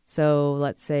 So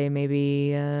let's say maybe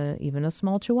even a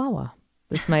small Chihuahua.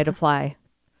 This might apply.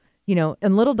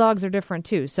 And little dogs are different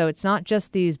too. So it's not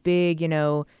just these big,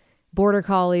 border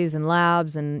collies and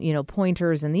labs and,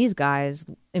 pointers and these guys.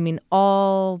 I mean,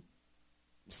 all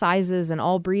sizes and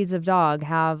all breeds of dog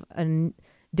have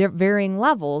varying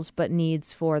levels, but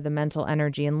needs for the mental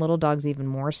energy, and little dogs even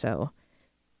more so,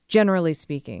 generally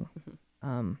speaking.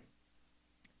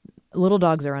 Little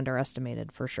dogs are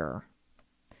underestimated for sure.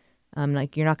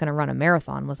 You're not going to run a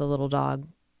marathon with a little dog,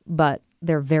 but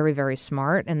they're very, very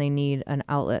smart, and they need an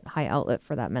high outlet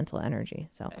for that mental energy.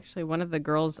 So actually, one of the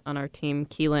girls on our team,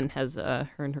 Keelan, has her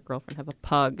and her girlfriend have a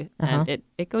pug, and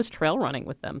it goes trail running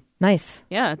with them. Nice.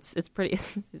 Yeah, it's pretty.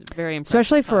 It's very impressive.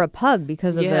 Especially for a pug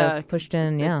because of the pushed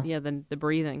in. The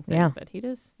breathing thing. Yeah, but he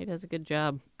does a good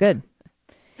job. Good.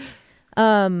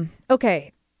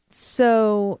 Okay,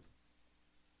 so.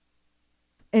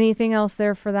 Anything else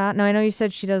there for that? No, I know you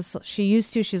said she's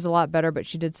a lot better, but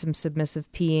she did some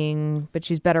submissive peeing, but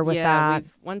she's better with that.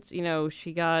 Once,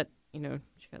 she got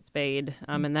spayed,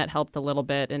 and that helped a little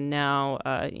bit. And now,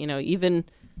 even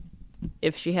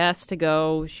if she has to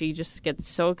go, she just gets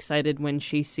so excited when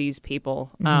she sees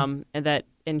people, and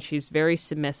she's very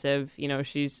submissive.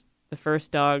 She's the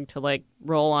first dog to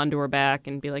roll onto her back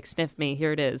and be like, sniff me,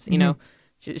 here it is,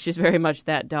 She's very much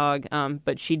that dog,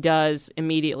 but she does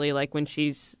immediately,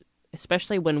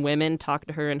 especially when women talk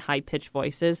to her in high-pitched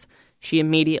voices, she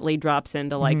immediately drops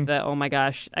into the, oh my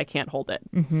gosh, I can't hold it.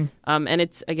 Mm-hmm.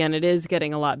 And it is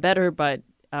getting a lot better, but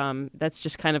that's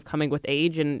just kind of coming with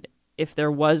age. And if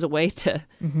there was a way to,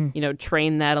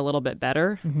 train that a little bit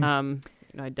better,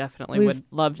 I definitely would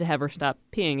love to have her stop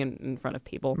peeing in front of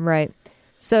people. Right.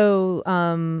 So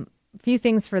a few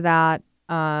things for that.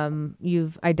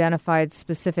 You've identified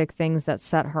specific things that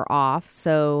set her off.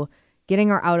 So getting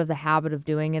her out of the habit of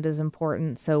doing it is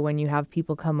important. So when you have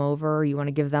people come over, you want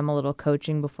to give them a little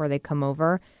coaching before they come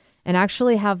over and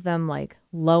actually have them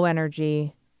low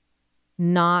energy,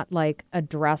 not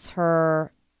address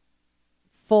her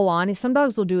full on. Some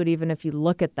dogs will do it even if you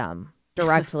look at them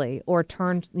directly or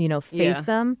turn, face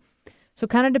them. So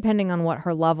kind of depending on what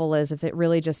her level is, if it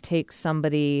really just takes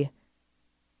somebody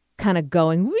kind of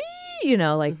going, wee,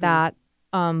 that,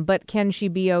 But can she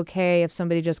be okay if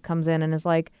somebody just comes in and is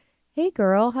like, "Hey,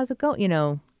 girl, how's it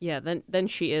going?" Yeah, then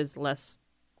she is less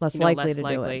likely less to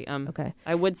likely. do it. Okay.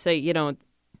 I would say, I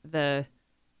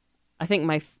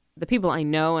think the people I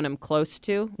know and I'm close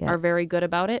to are very good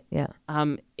about it. Yeah.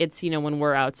 It's, when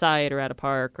we're outside or at a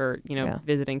park or,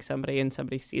 visiting somebody and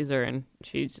somebody sees her and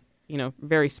she's,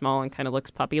 very small and kind of looks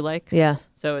puppy-like. Yeah.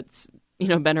 So it's,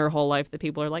 been her whole life that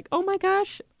people are like, oh my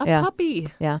gosh, a puppy.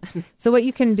 Yeah. So what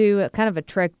you can do, kind of a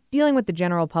trick, dealing with the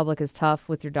general public is tough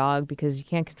with your dog because you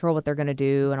can't control what they're going to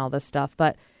do and all this stuff.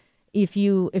 But is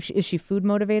she food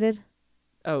motivated?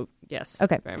 Oh, yes.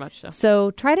 Okay. Very much so.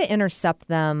 So try to intercept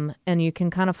them, and you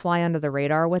can kind of fly under the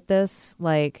radar with this.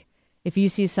 Like, if you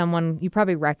see someone, you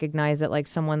probably recognize that, like,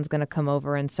 someone's going to come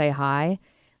over and say hi.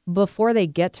 Before they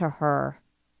get to her,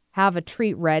 have a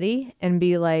treat ready and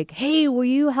be like, hey, will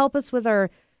you help us with our,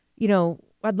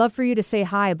 I'd love for you to say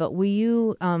hi, but will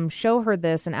you show her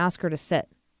this and ask her to sit?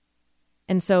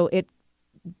 And so it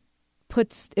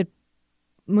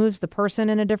moves the person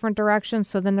in a different direction.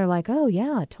 So then they're like, oh,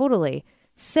 yeah, totally.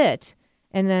 Sit.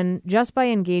 And then just by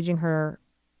engaging her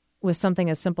with something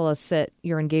as simple as sit,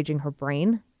 you're engaging her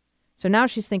brain. So now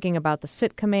she's thinking about the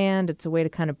sit command. It's a way to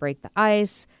kind of break the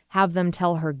ice, have them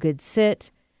tell her good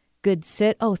sit. Good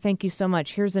sit. Oh, thank you so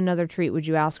much. Here's another treat. Would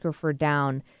you ask her for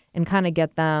down? And kind of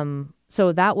get them.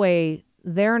 So that way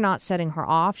they're not setting her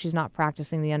off. She's not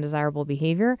practicing the undesirable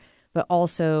behavior, but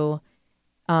also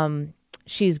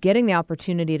she's getting the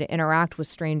opportunity to interact with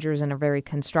strangers in a very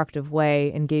constructive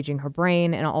way, engaging her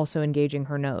brain and also engaging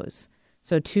her nose.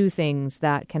 So 2 things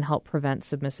that can help prevent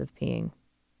submissive peeing.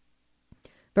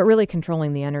 But really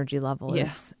controlling the energy level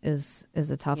is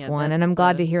a tough one. And I'm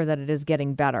glad to hear that it is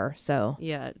getting better. So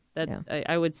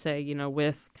I would say,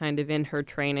 with kind of in her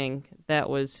training,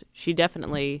 she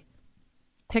definitely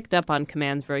picked up on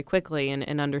commands very quickly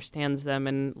and understands them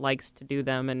and likes to do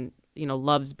them and,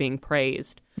 loves being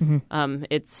praised. Mm-hmm.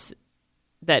 It's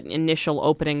that initial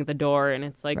opening the door and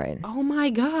it's like, oh my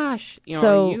gosh,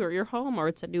 so, you're home or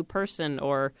it's a new person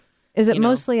or. Is it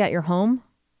mostly at your home?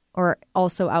 Or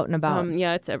also out and about?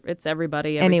 It's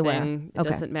everybody, everything. Anywhere. It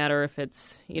doesn't matter if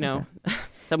it's,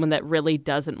 someone that really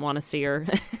doesn't want to see her.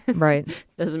 Right.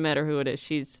 Doesn't matter who it is.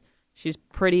 She's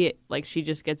pretty, like, she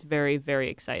just gets very, very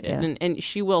excited. Yeah. And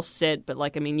she will sit, but,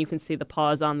 like, I mean, you can see the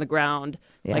paws on the ground,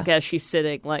 like, as she's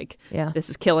sitting, like, this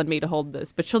is killing me to hold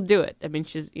this. But she'll do it. I mean,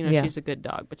 she's a good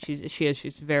dog, but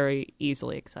she's very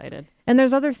easily excited. And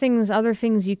there's other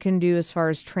things you can do as far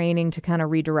as training to kind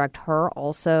of redirect her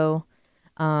also.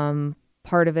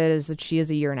 Part of it is that she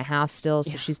is 1.5 years still,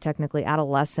 so she's technically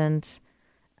adolescent.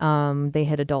 They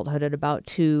hit adulthood at about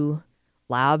 2.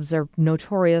 Labs are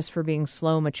notorious for being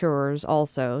slow maturers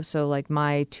also. So, like,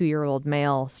 my 2-year-old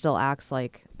male still acts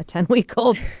like a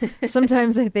 10-week-old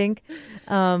sometimes, I think.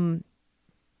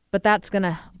 But that's going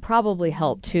to probably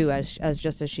help, too, as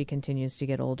she continues to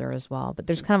get older as well. But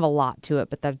there's kind of a lot to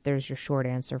it, but there's your short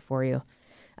answer for you.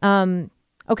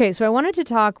 Okay, so I wanted to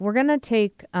talk. We're going to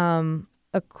take a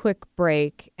quick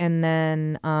break, and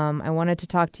then I wanted to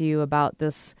talk to you about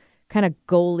this kind of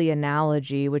goalie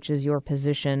analogy, which is your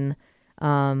position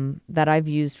that I've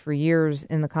used for years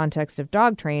in the context of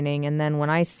dog training. And then when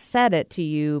I said it to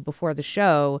you before the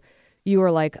show, you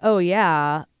were like, oh,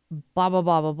 yeah, blah, blah,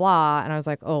 blah, blah, blah. And I was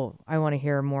like, oh, I want to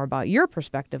hear more about your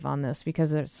perspective on this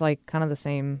because it's like kind of the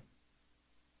same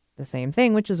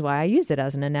thing, which is why I use it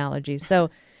as an analogy. So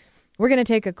we're going to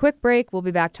take a quick break. We'll be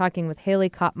back talking with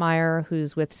Haley Kopmeyer,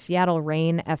 who's with Seattle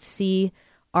Reign FC.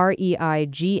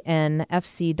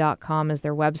 REIGNFC.com is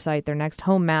their website. Their next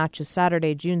home match is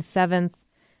Saturday, June 7th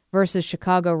versus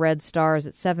Chicago Red Stars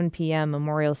at 7 p.m.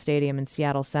 Memorial Stadium in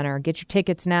Seattle Center. Get your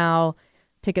tickets now.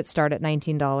 Tickets start at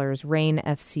 $19.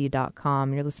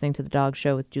 ReigNFC.com. You're listening to The Dog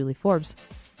Show with Julie Forbes.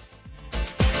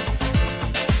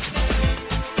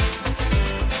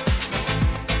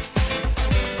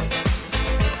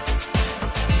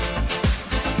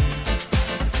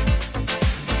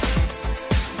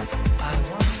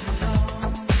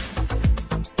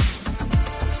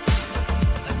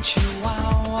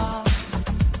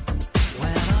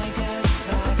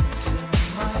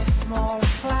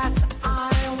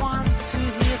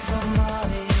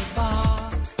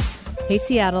 Hey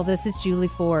Seattle, this is Julie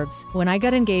Forbes. When I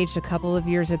got engaged a couple of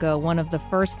years ago, one of the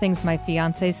first things my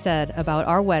fiancé said about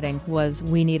our wedding was,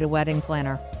 "We need a wedding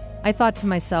planner." I thought to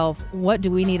myself, what do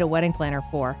we need a wedding planner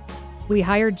for? We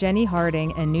hired Jenny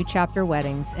Harding and New Chapter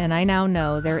Weddings, and I now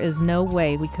know there is no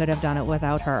way we could have done it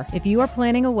without her. If you are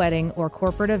planning a wedding or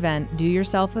corporate event, do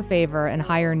yourself a favor and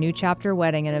hire New Chapter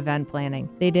Wedding and Event Planning.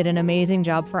 They did an amazing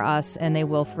job for us, and they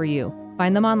will for you.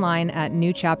 Find them online at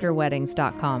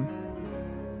newchapterweddings.com.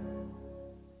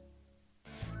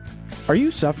 Are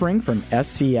you suffering from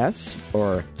SCS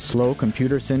or slow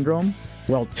computer syndrome?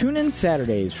 Well, tune in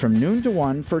Saturdays from noon to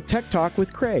 1 for Tech Talk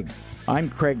with Craig. I'm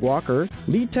Craig Walker,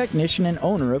 lead technician and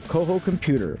owner of Coho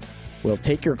Computer. We'll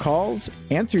take your calls,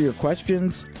 answer your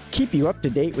questions, keep you up to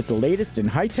date with the latest in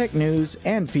high-tech news,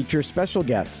 and feature special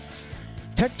guests.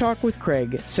 Tech Talk with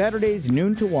Craig, Saturdays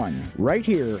noon to 1, right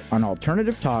here on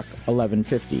Alternative Talk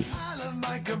 1150. I love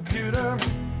my computer.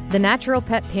 The Natural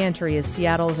Pet Pantry is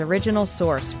Seattle's original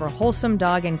source for wholesome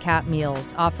dog and cat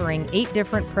meals, offering 8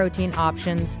 different protein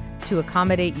options to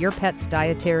accommodate your pet's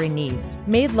dietary needs.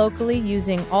 Made locally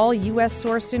using all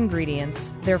U.S.-sourced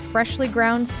ingredients, their freshly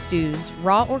ground stews,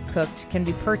 raw or cooked, can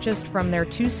be purchased from their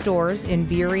 2 stores in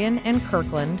Burien and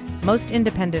Kirkland, most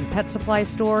independent pet supply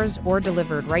stores, or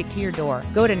delivered right to your door.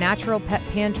 Go to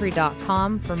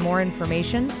naturalpetpantry.com for more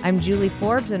information. I'm Julie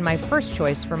Forbes, and my first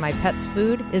choice for my pet's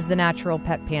food is the Natural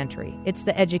Pet Pantry. It's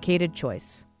the educated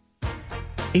choice.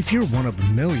 If you're one of a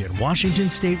million Washington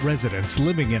State residents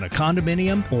living in a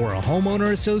condominium or a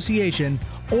homeowner association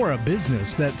or a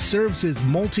business that serves its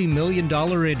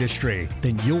multi-million-dollar industry,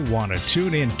 then you'll want to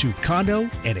tune in to Condo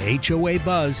and HOA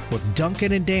Buzz with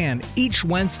Duncan and Dan each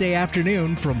Wednesday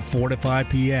afternoon from 4 to 5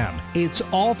 p.m. It's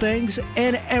all things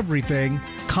and everything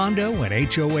condo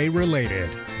and HOA related.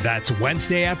 That's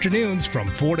Wednesday afternoons from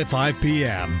 4 to 5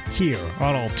 p.m. here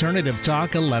on Alternative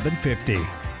Talk 1150.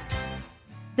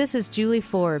 This is Julie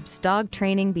Forbes, dog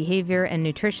training, behavior, and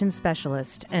nutrition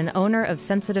specialist and owner of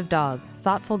Sensitive Dog,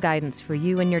 thoughtful guidance for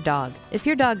you and your dog. If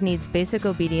your dog needs basic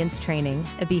obedience training,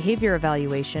 a behavior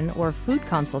evaluation, or food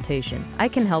consultation, I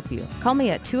can help you. Call me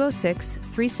at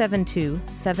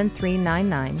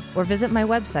 206-372-7399 or visit my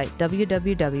website,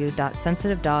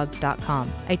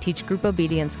 www.sensitivedog.com. I teach group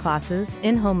obedience classes,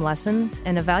 in-home lessons,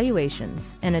 and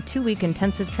evaluations, and a 2-week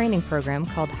intensive training program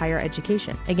called Higher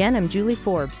Education. Again, I'm Julie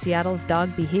Forbes, Seattle's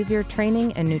dog behavior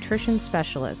training and nutrition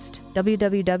specialist.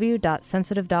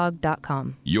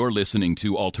 www.sensitivedog.com. You're listening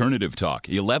to Alternative Talk,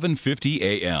 1150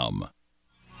 AM.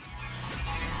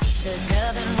 There's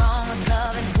nothing wrong with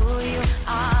loving who you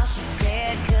are, she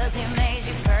said, 'cause he made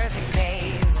you perfect,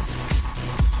 babe.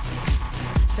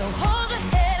 So hold your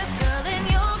head up, girl, and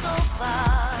you'll go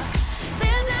far.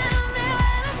 Listen to me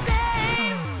when I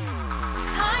say,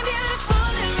 I'm beautiful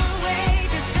in the way,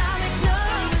 'cause I make no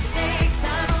mistakes.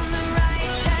 I'm on the right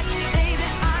track, baby,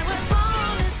 I was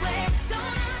born this way.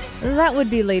 Don't That would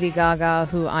be Lady Gaga,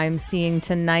 who I'm seeing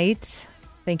tonight.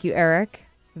 Thank you, Eric.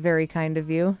 Very kind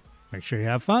of you. Make sure you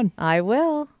have fun. I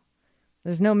will.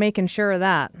 There's no making sure of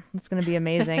that. It's going to be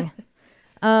amazing.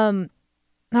 All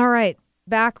right.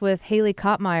 Back with Haley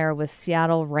Kopmeyer with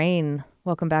Seattle Rain.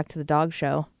 Welcome back to the Dog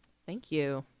Show. Thank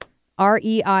you.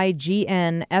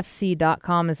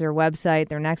 REIGNFC.com is their website.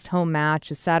 Their next home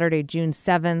match is Saturday, June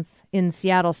 7th in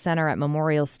Seattle Center at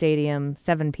Memorial Stadium,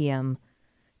 7 p.m.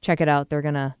 Check it out. They're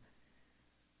going to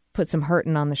put some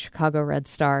hurting on the Chicago Red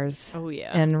Stars. Oh,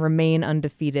 yeah. And remain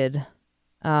undefeated.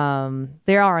 They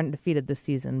are undefeated this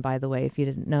season, by the way, if you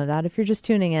didn't know that, if you're just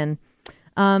tuning in.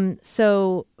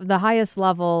 So the highest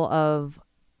level of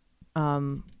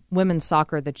women's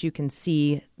soccer that you can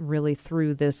see really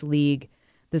through this league,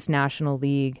 this national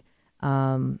league,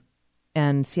 and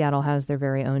Seattle has their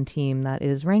very own team that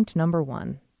is ranked number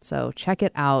 1. So check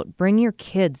it out. Bring your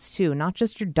kids, too, not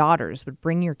just your daughters, but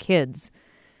bring your kids,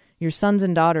 your sons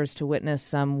and daughters, to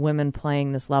witness women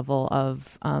playing this level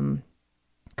of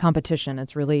competition.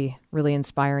 It's really, really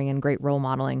inspiring and great role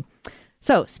modeling.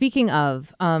 So speaking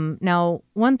of, now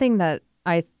one thing that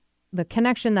the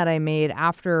connection that I made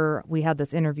after we had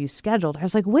this interview scheduled, I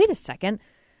was like, wait a second.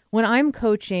 When I'm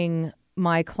coaching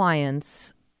my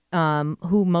clients,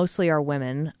 who mostly are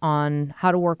women, on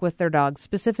how to work with their dogs,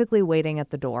 specifically waiting at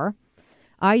the door,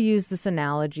 I use this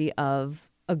analogy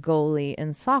of a goalie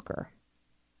in soccer,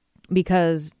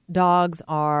 because dogs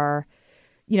are,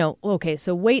 okay,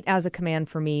 so wait as a command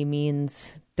for me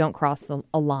means don't cross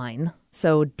a line.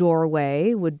 So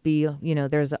doorway would be,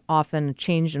 there's often a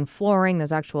change in flooring.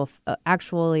 There's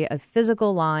actually a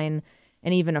physical line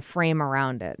and even a frame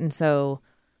around it. And so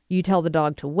you tell the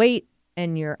dog to wait,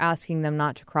 and you're asking them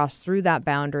not to cross through that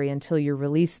boundary until you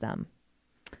release them.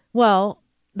 Well,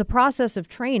 the process of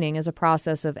training is a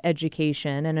process of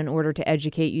education, and in order to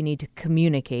educate, you need to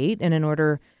communicate. And in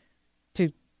order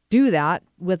to do that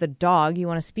with a dog, you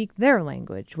want to speak their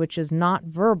language, which is not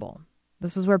verbal.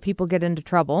 This is where people get into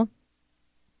trouble,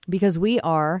 because we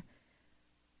are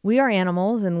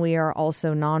animals, and we are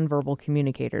also nonverbal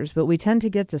communicators, but we tend to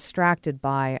get distracted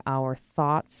by our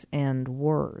thoughts and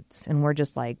words, and we're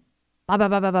just like, blah, blah,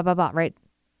 blah, blah, blah, blah, blah, right?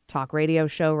 Talk radio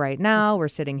show right now. We're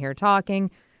sitting here talking.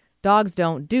 Dogs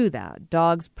don't do that.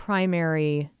 Dogs'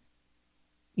 primary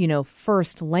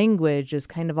first language is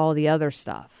kind of all the other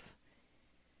stuff.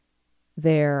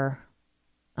 Their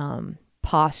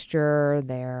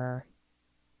posture,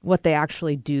 what they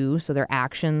actually do, so their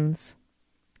actions.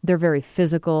 They're very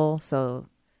physical, so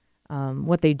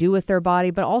what they do with their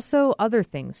body, but also other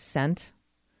things, scent,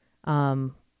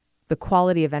 the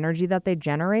quality of energy that they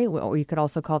generate, or you could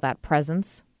also call that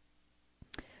presence.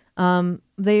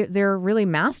 They're really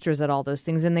masters at all those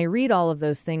things, and they read all of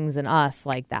those things in us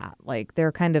like that. Like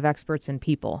they're kind of experts in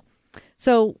people.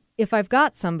 So if I've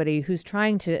got somebody who's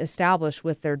trying to establish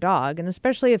with their dog, and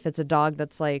especially if it's a dog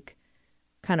that's like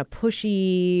kind of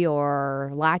pushy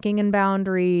or lacking in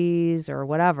boundaries or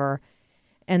whatever,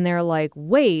 and they're like,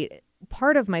 wait,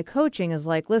 part of my coaching is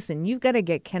like, listen, you've got to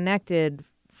get connected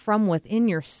from within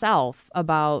yourself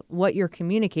about what you're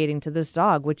communicating to this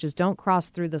dog, which is don't cross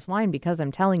through this line because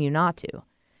I'm telling you not to.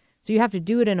 So you have to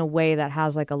do it in a way that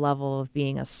has like a level of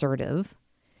being assertive.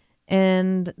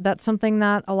 And that's something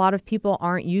that a lot of people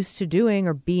aren't used to doing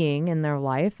or being in their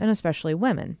life, and especially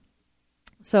women.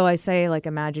 So I say, like,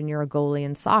 imagine you're a goalie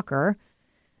in soccer,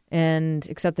 and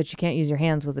except that you can't use your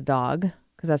hands with a dog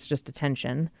because that's just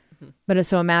attention. But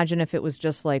so imagine if it was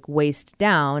just like waist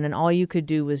down and all you could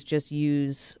do was just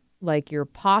use like your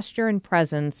posture and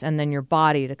presence and then your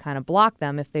body to kind of block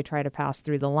them if they try to pass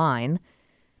through the line.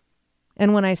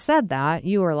 And when I said that,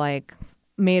 you were like,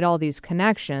 made all these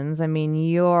connections. I mean,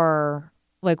 you're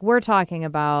like, we're talking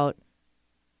about,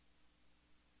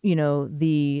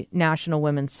 the National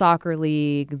Women's Soccer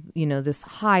League, this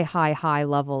high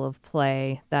level of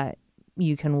play that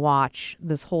you can watch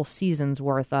this whole season's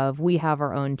worth of. We have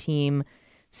our own team,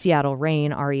 Seattle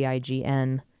Reign,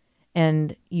 REIGN,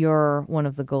 and you're one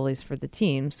of the goalies for the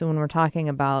team. So when we're talking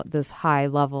about this high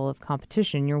level of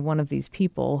competition, you're one of these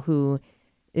people who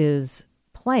is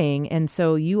playing, and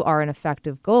so you are an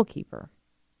effective goalkeeper.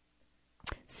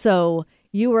 So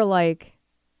you were like,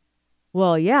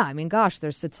 well, yeah, I mean, gosh,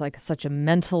 it's like such a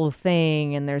mental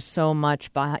thing, and there's so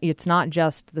much behind. It's not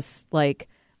just this, like,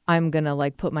 I'm going to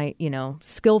like put my,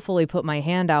 skillfully put my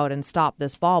hand out and stop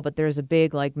this ball, but there's a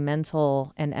big like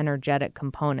mental and energetic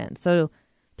component. So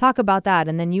talk about that.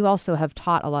 And then you also have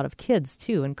taught a lot of kids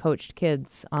too and coached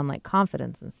kids on like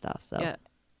confidence and stuff. So yeah,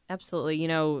 absolutely.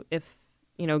 If,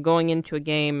 going into a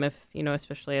game, if,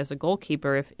 especially as a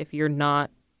goalkeeper, if you're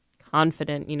not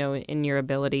confident, in your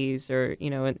abilities or,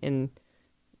 in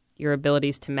your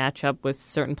abilities to match up with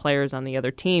certain players on the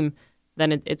other team,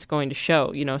 then it's going to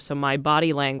show, so my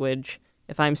body language,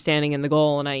 if I'm standing in the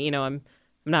goal and I'm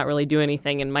not really doing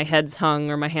anything and my head's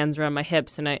hung or my hands are on my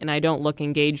hips and I don't look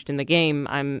engaged in the game,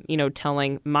 I'm,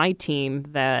 telling my team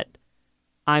that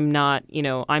I'm not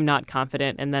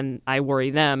confident, and then I worry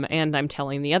them, and I'm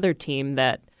telling the other team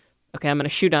that, okay, I'm going to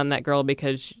shoot on that girl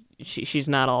because she's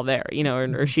not all there,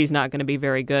 or she's not going to be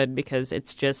very good because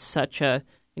it's just such a,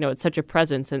 it's such a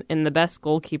presence. And the best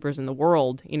goalkeepers in the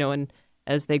world, and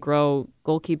as they grow,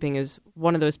 goalkeeping is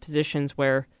one of those positions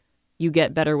where you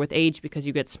get better with age because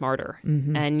you get smarter,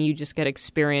 and you just get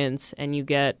experience, and you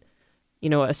get,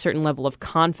 a certain level of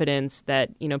confidence that,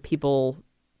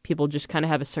 people just kind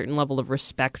of have a certain level of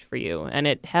respect for you. And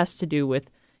it has to do with,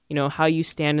 how you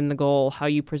stand in the goal, how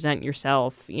you present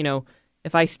yourself.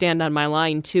 If I stand on my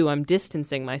line too, I'm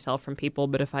distancing myself from people.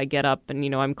 But if I get up and,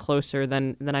 I'm closer,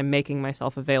 then I'm making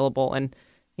myself available. And,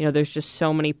 there's just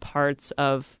so many parts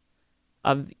of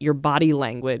your body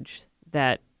language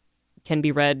that can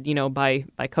be read, by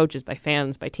coaches, by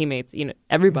fans, by teammates.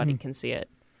 Everybody can see it.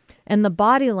 And the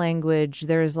body language,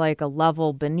 there's like a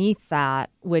level beneath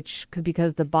that, which could,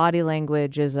 because the body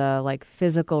language is a like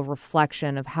physical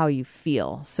reflection of how you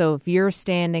feel. So if you're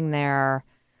standing there,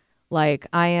 like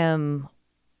I am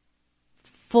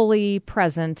fully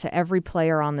present to every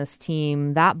player on this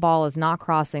team, that ball is not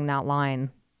crossing that line,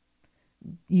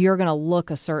 you're going to look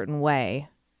a certain way.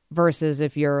 Versus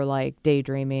if you're like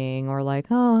daydreaming or like,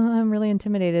 oh, I'm really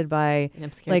intimidated by,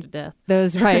 I'm scared like, to death.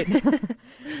 Those, right.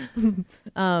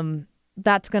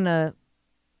 That's going to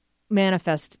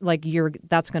manifest, like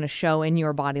that's going to show in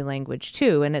your body language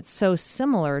too. And it's so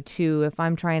similar to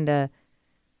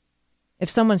if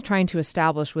someone's trying to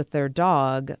establish with their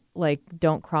dog, like,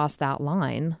 don't cross that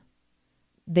line,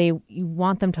 you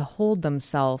want them to hold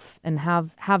themselves and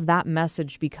have that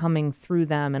message be coming through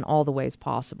them in all the ways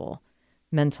possible.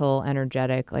 Mental,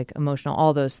 energetic, like emotional,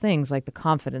 all those things, like the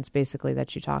confidence basically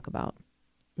that you talk about.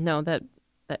 No, that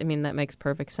makes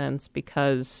perfect sense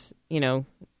because,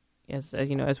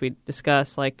 as we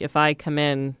discussed, like if I come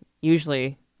in,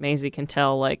 usually Maisie can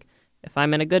tell like if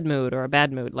I'm in a good mood or a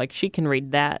bad mood, like she can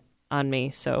read that on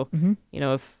me. So,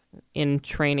 if in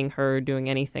training her, doing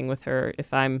anything with her,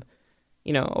 if I'm,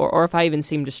 or if I even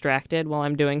seem distracted while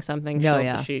I'm doing something, Oh,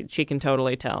 yeah. she can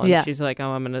totally tell. And Yeah. she's like,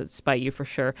 oh, I'm going to spite you for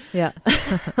sure. Yeah.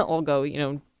 I'll go,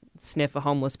 sniff a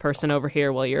homeless person over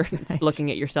here while you're looking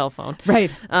at your cell phone.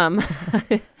 Right.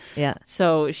 Yeah.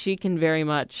 So she can very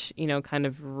much, kind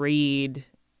of read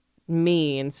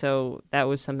me. And so that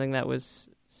was something that was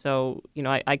so,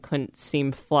 I couldn't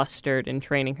seem flustered in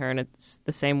training her. And it's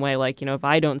the same way, like, if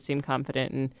I don't seem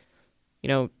confident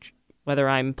in, whether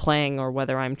I'm playing or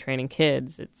whether I'm training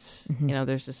kids, it's,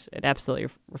 there's just, it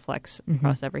absolutely reflects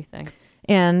across everything.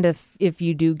 And if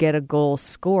you do get a goal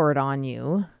scored on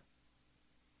you,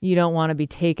 you don't want to be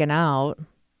taken out,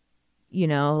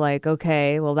 like,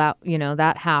 okay, well,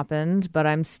 that happened, but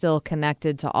I'm still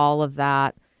connected to all of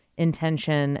that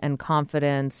intention and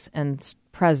confidence and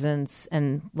presence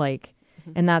and like,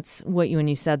 and that's what when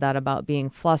you said that about being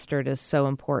flustered is so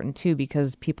important too,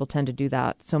 because people tend to do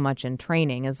that so much in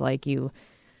training is like the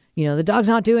dog's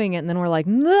not doing it. And then we're like,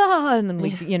 nah, and then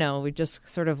we just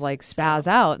sort of like spaz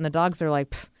out and the dogs are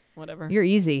like, whatever, you're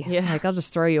easy. Yeah. Like I'll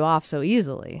just throw you off so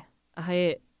easily.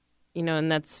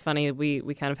 And that's funny.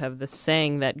 We kind of have this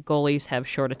saying that goalies have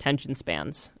short attention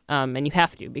spans. And you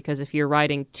have to, because if you're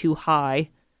riding too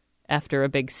high after a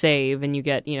big save and you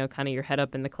get, kind of your head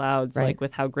up in the clouds, Right. like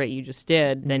with how great you just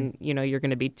did, then, you're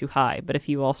going to be too high. But if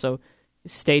you also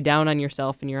stay down on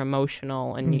yourself and you're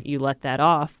emotional and you let that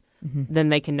off, then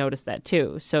they can notice that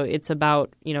too. So it's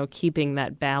about, keeping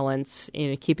that balance,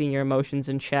 keeping your emotions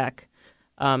in check.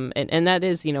 And that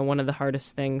is, one of the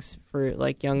hardest things for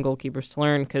like young goalkeepers to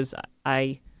learn, because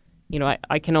I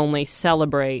can only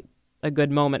celebrate a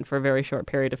good moment for a very short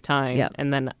period of time, Yep.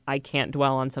 and then I can't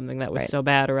dwell on something that was Right. so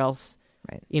bad, or else,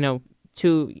 Right.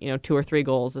 2 or 3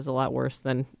 goals is a lot worse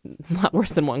than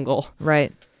one goal.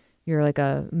 Right. You're like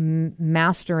a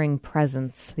mastering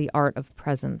presence, the art of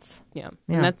presence. Yeah.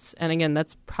 Yeah. And again,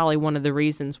 that's probably one of the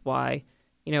reasons why,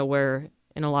 where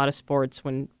in a lot of sports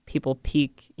when people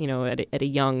peak, at a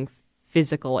young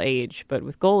physical age, but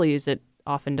with goalies, it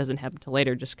often doesn't happen till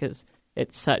later just because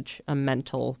it's such a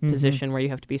mental position where you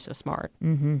have to be so smart.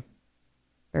 Mm-hmm.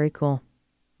 Very cool.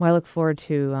 Well, I look forward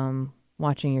to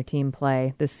watching your team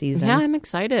play this season. Yeah, I'm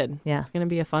excited. Yeah. It's going to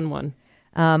be a fun one.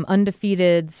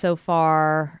 Undefeated so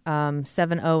far,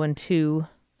 7-0-2.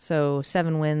 So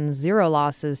 7 wins, 0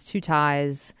 losses, 2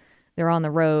 ties. They're on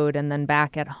the road and then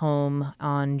back at home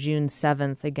on June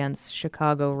 7th against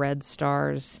Chicago Red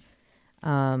Stars,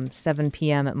 7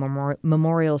 p.m. at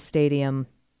Memorial Stadium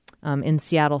in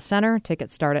Seattle Center.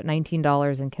 Tickets start at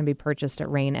 $19 and can be purchased at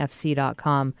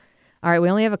rainfc.com. All right, we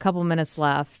only have a couple minutes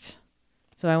left,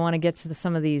 so I want to get to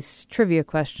some of these trivia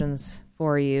questions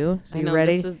for you. So I you know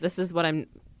ready? This is what I'm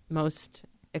most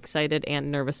excited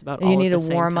and nervous about. You all need at a the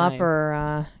same warm up time.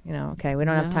 or, okay, we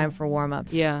don't have time for warm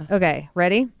ups. Yeah. Okay,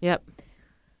 ready? Yep.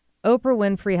 Oprah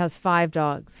Winfrey has 5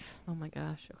 dogs. Oh my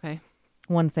gosh. Okay.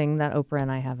 One thing that Oprah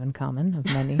and I have in common of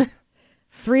many.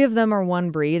 3 of them are one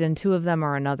breed and 2 of them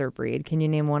are another breed. Can you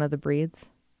name one of the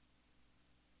breeds?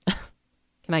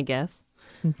 Can I guess?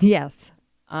 Yes.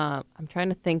 I'm trying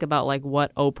to think about like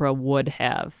what Oprah would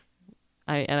have.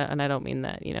 I don't mean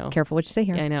that, Careful what you say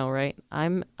here. Yeah, I know, right?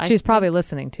 She's probably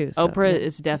listening too. So. Oprah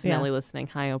is definitely listening.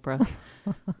 Hi, Oprah.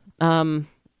 I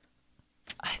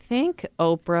think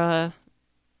Oprah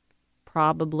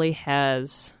probably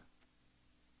has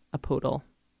a poodle.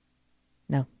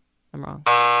 No. I'm wrong.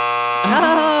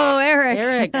 Oh, Eric.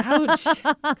 Eric, ouch.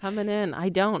 Coming in. I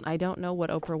don't know what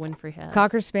Oprah Winfrey has.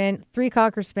 3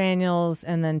 Cocker Spaniels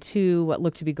and then 2 what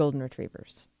look to be Golden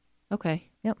Retrievers. Okay.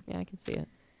 Yep. Yeah, I can see it.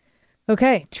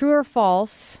 Okay, true or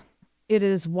false, it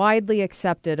is widely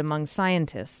accepted among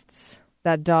scientists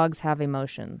that dogs have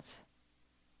emotions.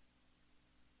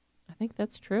 I think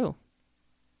that's true.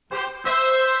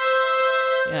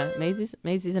 Yeah,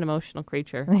 Maisie's an emotional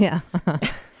creature. Yeah.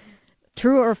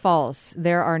 True or false,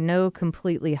 there are no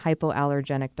completely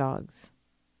hypoallergenic dogs.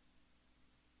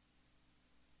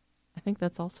 I think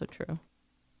that's also true.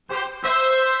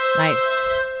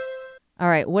 Nice. All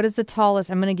right, what is the tallest?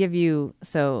 I'm going to give you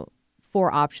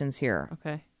 4 options here.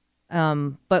 Okay.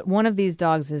 But one of these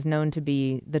dogs is known to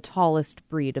be the tallest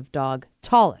breed of dog.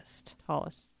 Tallest.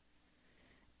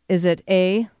 Is it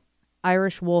A,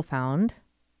 Irish Wolfhound,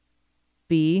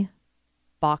 B,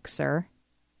 Boxer,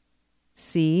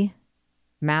 C,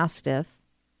 Mastiff,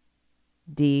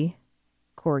 D,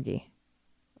 Corgi?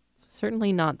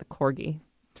 Certainly not the Corgi.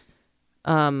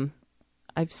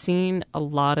 I've seen a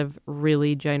lot of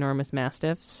really ginormous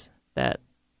Mastiffs that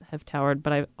have towered,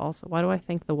 but why do I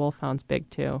think the Wolfhound's big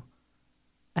too?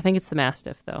 I think it's the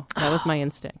Mastiff, though. That was my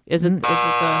instinct. Is it? Is it the?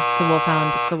 It's a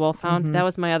wolfhound. It's the Wolfhound. That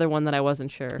was my other one that I wasn't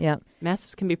sure. Yep.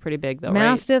 Mastiffs can be pretty big, though.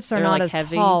 Mastiffs right? are They're not like as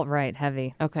heavy. tall. Right,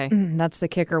 heavy. Okay. That's the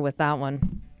kicker with that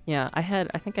one. Yeah, I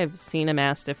think I've seen a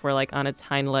Mastiff where, like, on its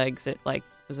hind legs, it like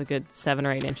was a good 7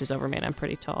 or 8 inches over me, and I'm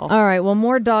pretty tall. All right, well,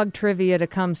 more dog trivia to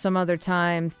come some other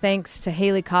time. Thanks to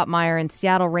Haley Kopmeyer and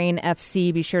Seattle Reign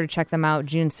FC. Be sure to check them out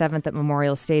June 7th at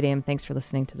Memorial Stadium. Thanks for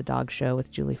listening to The Dog Show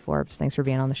with Julie Forbes. Thanks for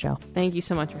being on the show. Thank you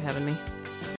so much for having me.